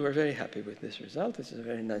of course, we were very happy with this result. This is a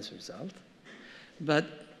very nice result. But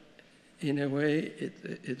in a way,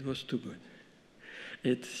 it was too good.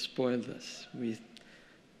 It spoiled us. We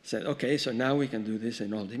said, okay, so now we can do this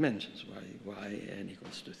in all dimensions. Y n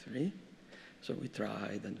equals to 3. So we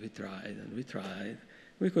tried and we tried and we tried.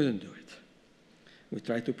 We couldn't do it. We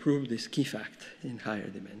tried to prove this key fact in higher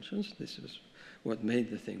dimensions. This is what made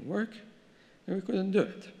the thing work, and we couldn't do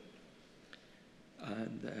it.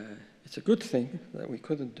 And it's a good thing that we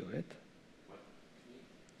couldn't do it.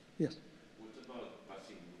 Yes? What about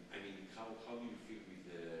passing, I mean, how do you feel with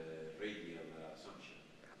the radial assumption?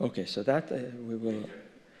 Okay, so that we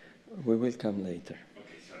will come later.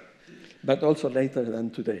 Okay, sorry. But also later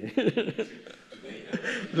than today. Today?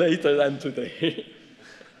 Later than today.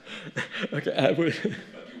 Okay, I will. But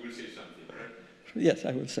you will say something, right? Yes,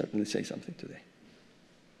 I will certainly say something today.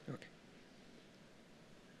 Okay.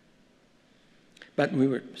 But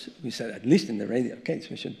we said at least in the radial case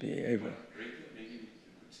we should be able. Well, radial, maybe you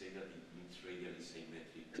could say that it means radially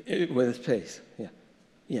symmetric. With space, yeah.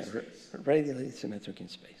 Yeah, Space. radially symmetric in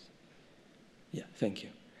space. Yeah, thank you.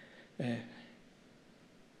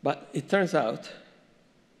 But it turns out,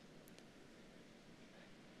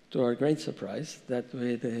 to our great surprise, that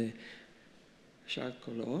with Charles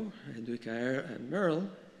Collot, Duyckaerts, and Merle,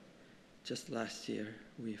 just last year,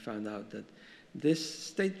 we found out that this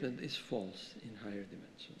statement is false in higher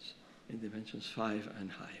dimensions, in dimensions 5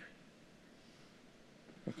 and higher.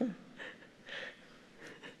 Okay?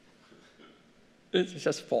 It's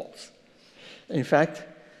just false. In fact,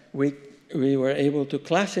 we were able to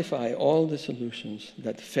classify all the solutions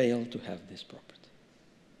that fail to have this property.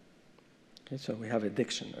 Okay, so we have a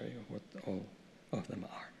dictionary of what all of them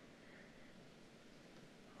are.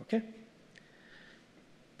 Okay?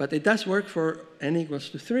 But it does work for n equals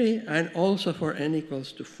to 3 and also for n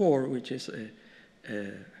equals to 4, which is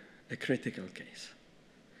a critical case.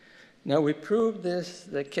 Now, we proved this,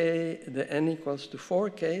 the n equals to 4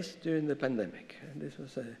 case during the pandemic. And this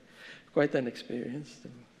was quite an experience.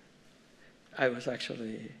 I was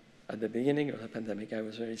actually, at the beginning of the pandemic, I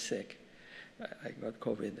was very sick. I got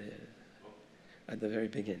COVID at the very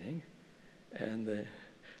beginning. And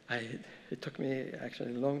it took me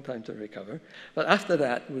actually a long time to recover. But after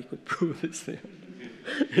that, we could prove this thing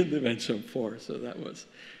in dimension 4. So that was,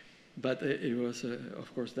 but it was,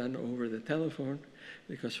 of course, done over the telephone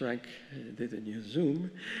because Frank didn't use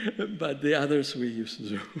Zoom. But the others, we used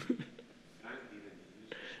Zoom.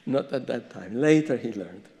 Not at that time. Later, he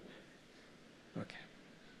learned. Okay.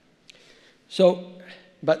 So,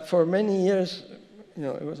 but for many years,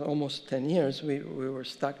 it was almost 10 years, we were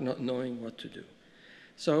stuck not knowing what to do.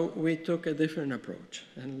 So we took a different approach.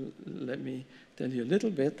 And let me tell you a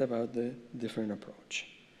little bit about the different approach.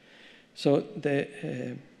 So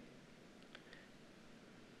the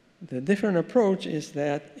different approach is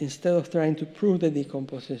that instead of trying to prove the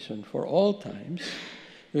decomposition for all times,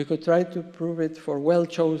 we could try to prove it for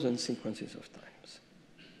well-chosen sequences of times.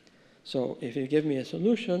 So if you give me a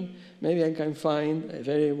solution, maybe I can find a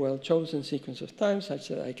very well-chosen sequence of times such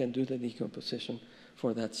that I can do the decomposition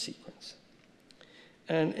for that sequence.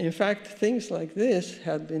 And in fact, things like this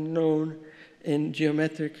had been known in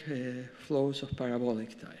geometric flows of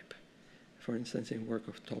parabolic type, for instance, in work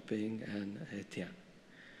of Topping and Tian.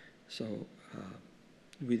 So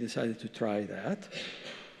we decided to try that.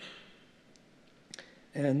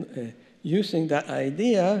 And using that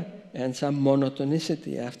idea and some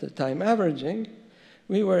monotonicity after time averaging,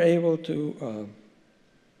 we were able to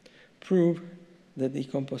prove the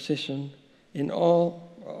decomposition in all,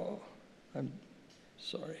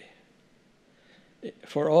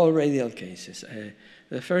 for all radial cases.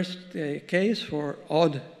 The first case for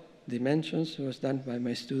odd dimensions was done by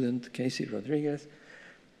my student Casey Rodriguez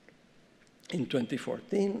in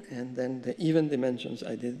 2014, and then the even dimensions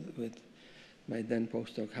I did with my then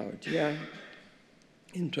postdoc Howard Jia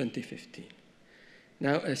in 2015.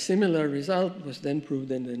 Now, a similar result was then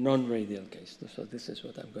proved in the non-radial case. So this is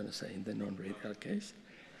what I'm going to say in the non-radial case.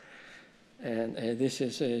 And this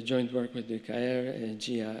is a joint work with Duyckaerts,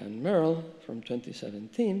 Jia, and Merle from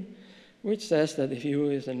 2017, which says that if U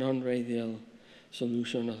is a non-radial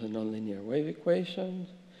solution of the nonlinear wave equation,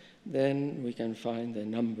 then we can find the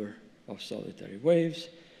number of solitary waves,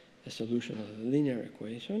 a solution of the linear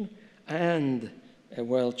equation, and a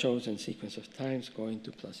well-chosen sequence of times going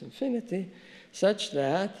to plus infinity, such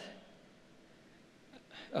that,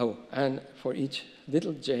 and for each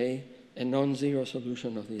little j, a non-zero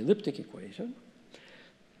solution of the elliptic equation,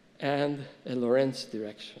 and a Lorentz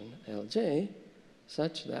direction, Lj,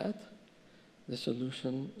 such that the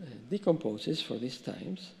solution decomposes for these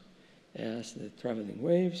times as the traveling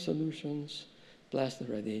wave solutions plus the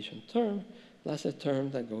radiation term plus a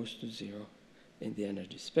term that goes to zero in the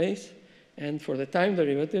energy space. And for the time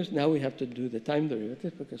derivatives, now we have to do the time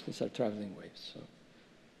derivative because these are traveling waves. So.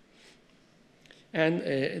 And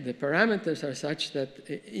the parameters are such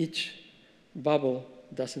that each bubble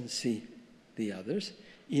doesn't see the others,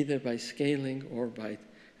 either by scaling or by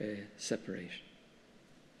separation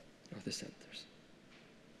of the centers.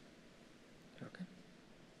 Okay.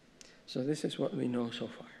 So this is what we know so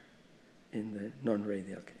far in the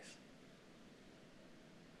non-radial case.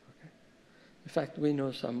 Okay. In fact, we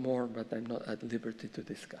know some more, but I'm not at liberty to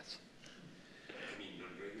discuss. I mean,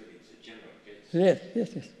 non-radial is a general case.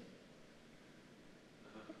 Yes.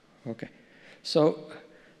 Okay. So,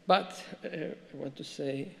 but I want to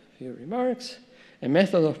say a few remarks. A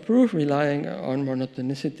method of proof relying on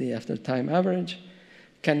monotonicity after time average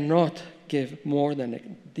cannot give more than a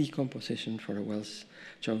decomposition for a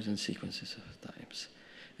well-chosen sequences of times.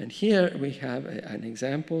 And here we have an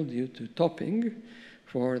example due to Topping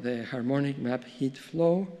for the harmonic map heat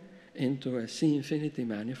flow into a C infinity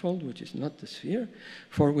manifold, which is not the sphere,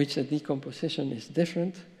 for which the decomposition is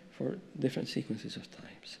different for different sequences of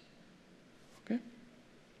times. Okay?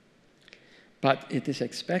 But it is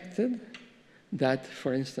expected that,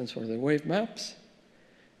 for instance, for the wave maps,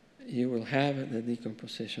 you will have the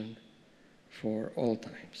decomposition for all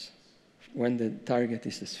times when the target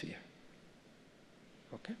is the sphere.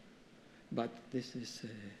 Okay? But this is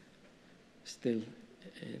still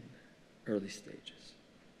in early stages.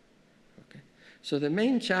 Okay? So the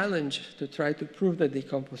main challenge to try to prove the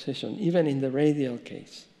decomposition, even in the radial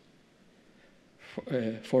case,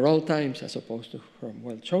 for all times as opposed to from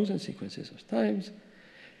well-chosen sequences of times,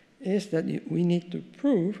 is that we need to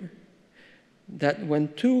prove that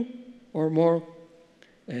when two or more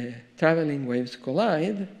traveling waves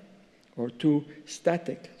collide, or two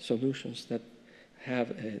static solutions that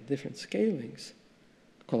have different scalings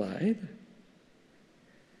collide,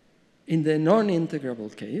 in the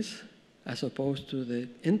non-integrable case, as opposed to the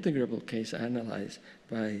integrable case analyzed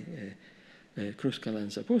by Kruskal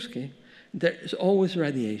and Zapusky, there is always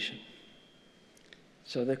radiation.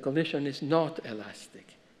 So the collision is not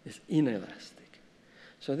elastic, it's inelastic.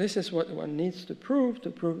 So this is what one needs to prove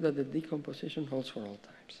that the decomposition holds for all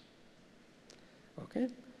times. Okay?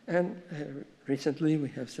 And recently we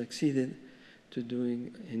have succeeded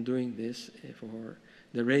in doing this for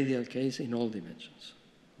the radial case in all dimensions.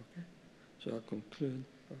 Okay? So I'll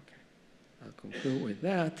conclude with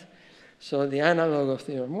that. So the analog of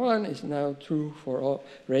theorem 1 is now true for all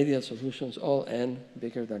radial solutions, all n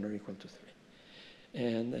bigger than or equal to 3.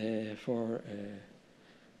 And for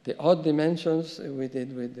the odd dimensions, we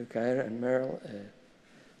did with Duyckaerts and Merle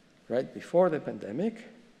right before the pandemic.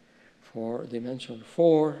 For dimension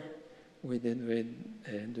 4, we did with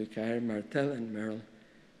Duyckaerts, Martel, and Merle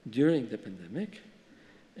during the pandemic.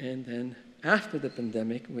 And then after the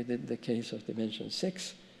pandemic, we did the case of dimension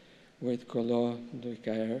 6 with Collot,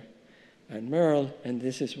 Duyckaerts, and Merle. And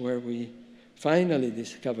this is where we finally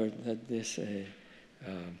discovered that this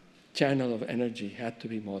channel of energy had to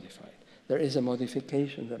be modified. There is a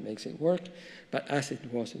modification that makes it work, but as it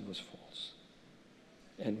was false.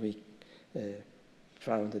 And we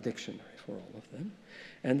found a dictionary for all of them.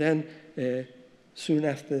 And then soon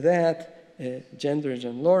after that, Gendridge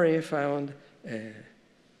and Laurie found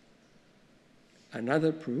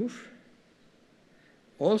another proof,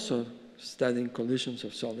 also studying collisions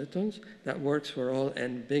of solitons, that works for all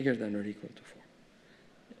n bigger than or equal to 4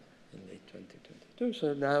 in late 2022.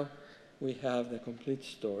 So now we have the complete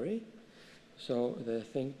story. So the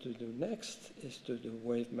thing to do next is to do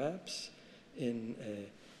wave maps in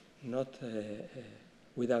not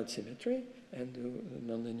without symmetry, and do the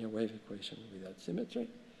nonlinear wave equation without symmetry.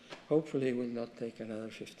 Hopefully it will not take another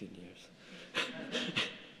 15 years.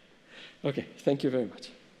 Okay, thank you very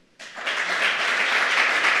much.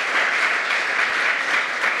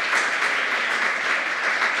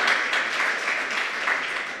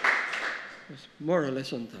 It's more or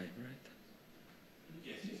less on time, right?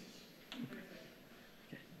 Yes.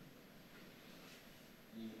 Okay.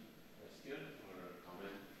 Any question or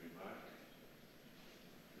comment, remark?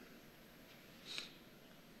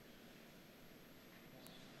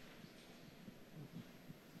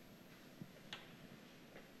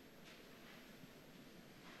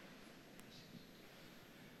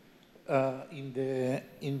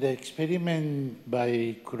 In the experiment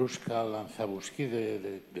by Kruskal and Zabusky,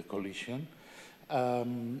 the collision,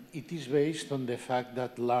 it is based on the fact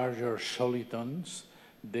that larger solitons,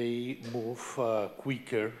 they move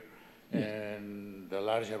quicker, and the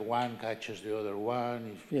larger one catches the other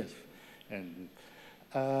one. Yes. And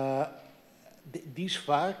this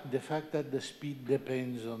fact, the fact that the speed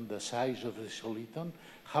depends on the size of the soliton,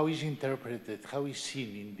 how is interpreted, how is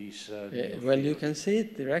seen in this? Well, you can see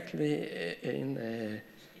it directly in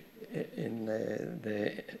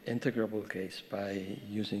the integrable case by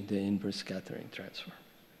using the inverse scattering transform.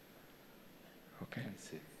 Okay.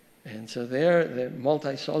 And so there, the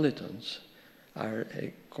multi-solitons are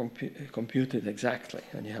computed exactly,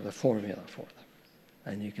 and you have a formula for them.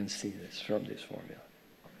 And you can see this from this formula.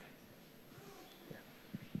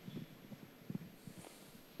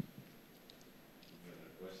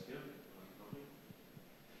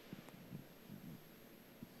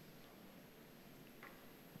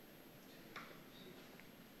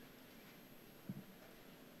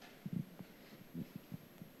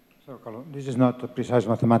 So, this is not a precise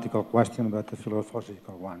mathematical question, but a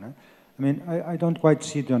philosophical one. I mean, I don't quite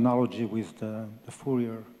see the analogy with the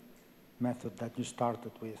Fourier method that you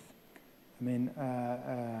started with. I mean,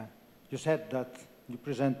 you said that you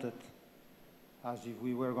presented as if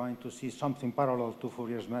we were going to see something parallel to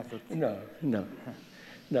Fourier's method. No, no.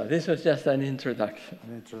 No, this was just an introduction.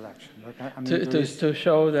 An introduction. I mean, to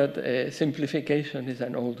show that simplification is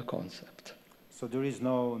an old concept. So there is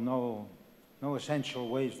no essential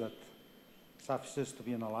ways that suffices to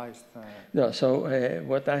be analyzed? No, so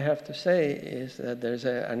what I have to say is that there's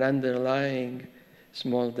an underlying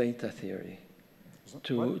small data theory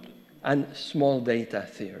small data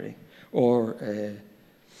theory, or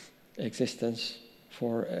existence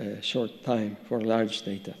for a short time for large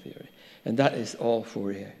data theory. And that is all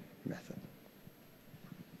Fourier method.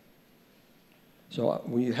 So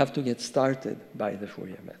we have to get started by the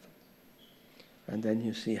Fourier method. And then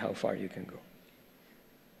you see how far you can go.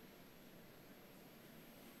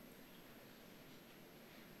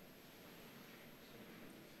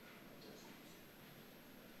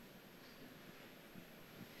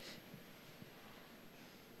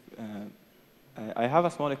 I have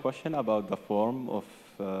a small question about the form of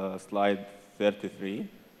slide 33.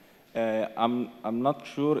 I'm not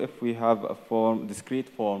sure if we have a discrete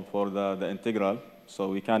form for the integral, so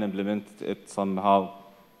we can implement it somehow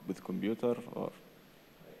with computer or.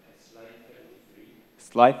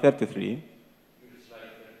 Slide 33. Slide 33. Slide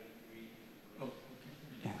 33. Oh,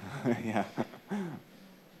 okay. Yeah.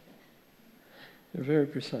 You're very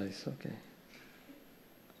precise. Okay.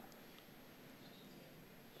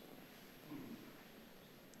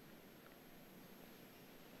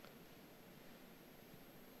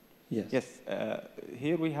 Yes. Yes.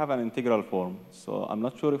 Here we have an integral form, so I'm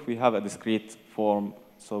not sure if we have a discrete form,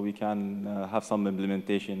 so we can have some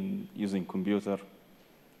implementation using computer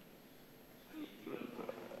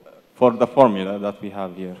for the formula that we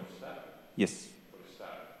have here. Yes.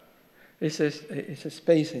 It's a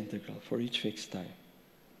space integral for each fixed time.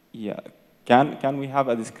 Yeah. Can we have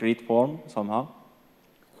a discrete form somehow?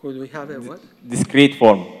 Could we have a what? Discrete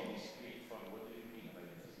form.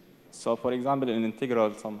 So, for example, in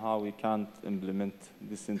integral, somehow we can't implement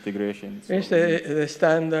this integration. So it's the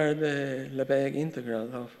standard Lebesgue integral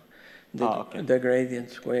of the gradient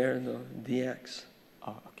squared of dx.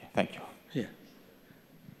 Oh, okay. Thank you. Yeah.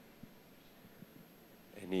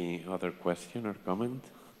 Any other question or comment?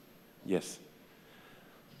 Yes.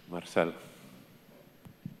 Marcel.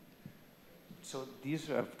 So these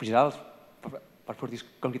results but for this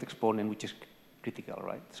concrete exponent, which is critical,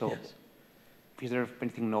 right? So, Yes. Is there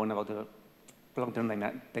anything known about the long-term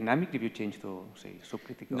dynamic if you change to, say,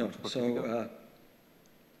 subcritical No, or supercritical? so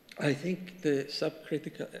I think the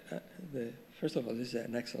subcritical, first of all, this is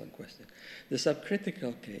an excellent question. The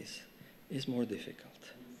subcritical case is more difficult.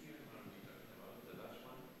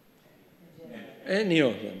 Any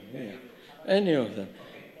of them, yeah, any of them.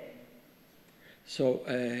 So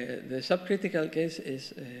the subcritical case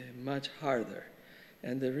is much harder.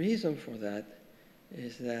 And the reason for that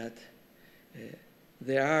is that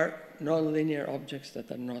there are nonlinear objects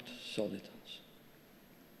that are not solitons.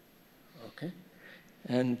 Okay?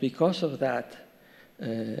 And because of that,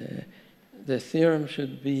 the theorem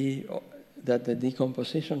should be that the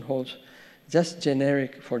decomposition holds just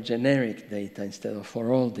for generic data instead of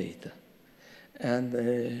for all data. And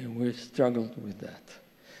we've struggled with that.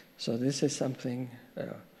 So this is something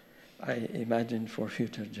I imagine for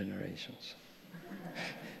future generations.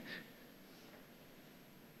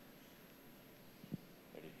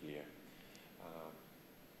 Very clear.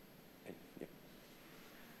 Yeah.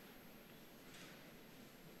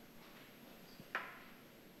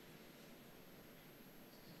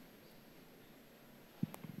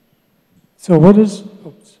 So what is,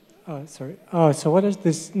 so what does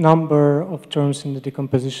this number of terms in the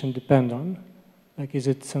decomposition depend on? Like, is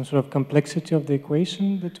it some sort of complexity of the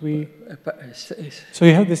equation that we... So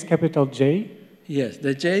you have this capital J? Yes,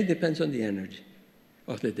 the J depends on the energy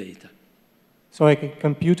of the data. So I can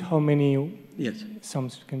compute how many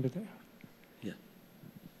sums can be there? Yeah.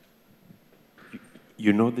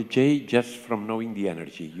 You know the J just from knowing the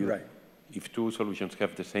energy. Right. If two solutions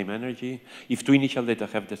have the same energy, if two initial data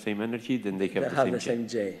have the same energy, then they have the same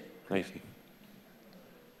J. I see.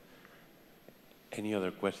 Any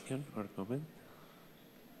other question or comment?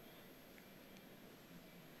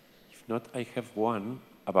 If not, I have one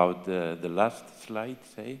about the last slide,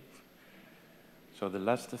 say. So the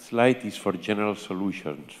last slide is for general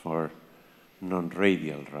solutions for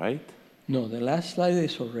non-radial, right? No, the last slide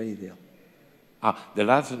is for radial. The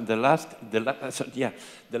last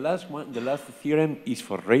theorem is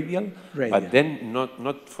for radial, but then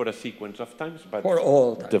not for a sequence of times, but for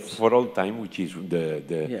all times. For all time, which is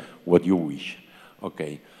what you wish.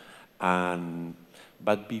 Okay,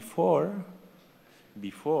 but before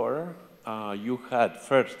you had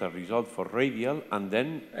first a result for radial, and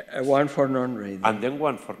then one for non-radial, and then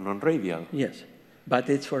one for non-radial. Yes, but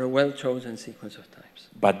it's for a well-chosen sequence of times.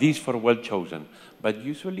 But this for well-chosen. But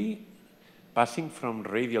usually, passing from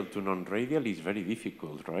radial to non-radial is very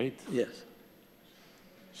difficult, right? Yes.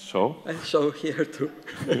 So? And so here too.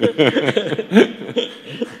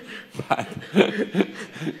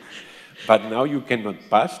 But now you cannot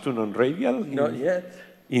pass to non-radial? Not yet.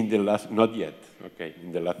 Not yet. Okay,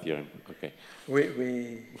 in the last theorem. Okay.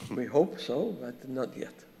 We hope so, but not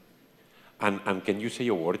yet. And can you say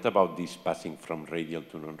a word about this passing from radial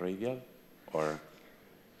to non-radial, or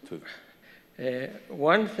to?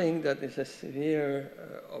 One thing that is a severe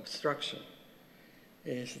obstruction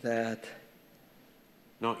is that.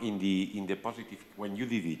 No, in the positive when you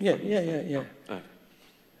did it. Yeah.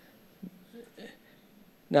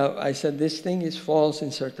 Now, I said this thing is false in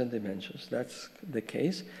certain dimensions. That's the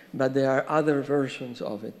case. But there are other versions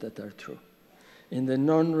of it that are true. In the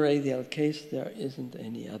non-radial case, there isn't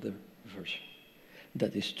any other version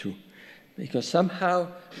that is true. Because somehow,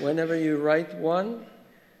 whenever you write one,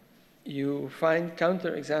 you find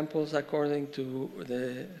counterexamples according to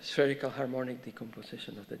the spherical harmonic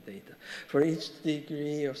decomposition of the data. For each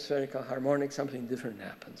degree of spherical harmonic, something different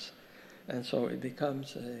happens. And so it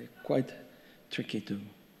becomes quite tricky to...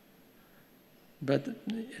 But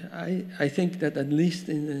I think that at least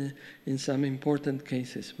in some important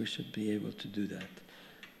cases, we should be able to do that.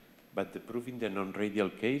 But the proof in the non-radial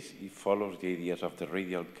case, it follows the ideas of the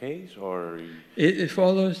radial case, or? It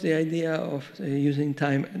follows the idea of using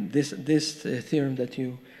time. This theorem that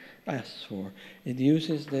you asked for, it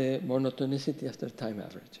uses the monotonicity after time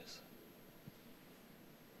averages.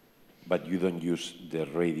 But you don't use the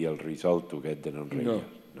radial result to get the non-radial?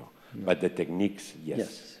 No. But the techniques, yes.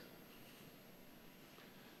 Yes.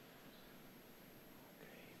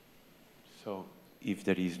 So, if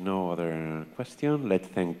there is no other question, let's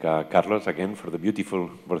thank Carlos again for the beautiful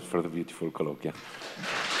colloquium.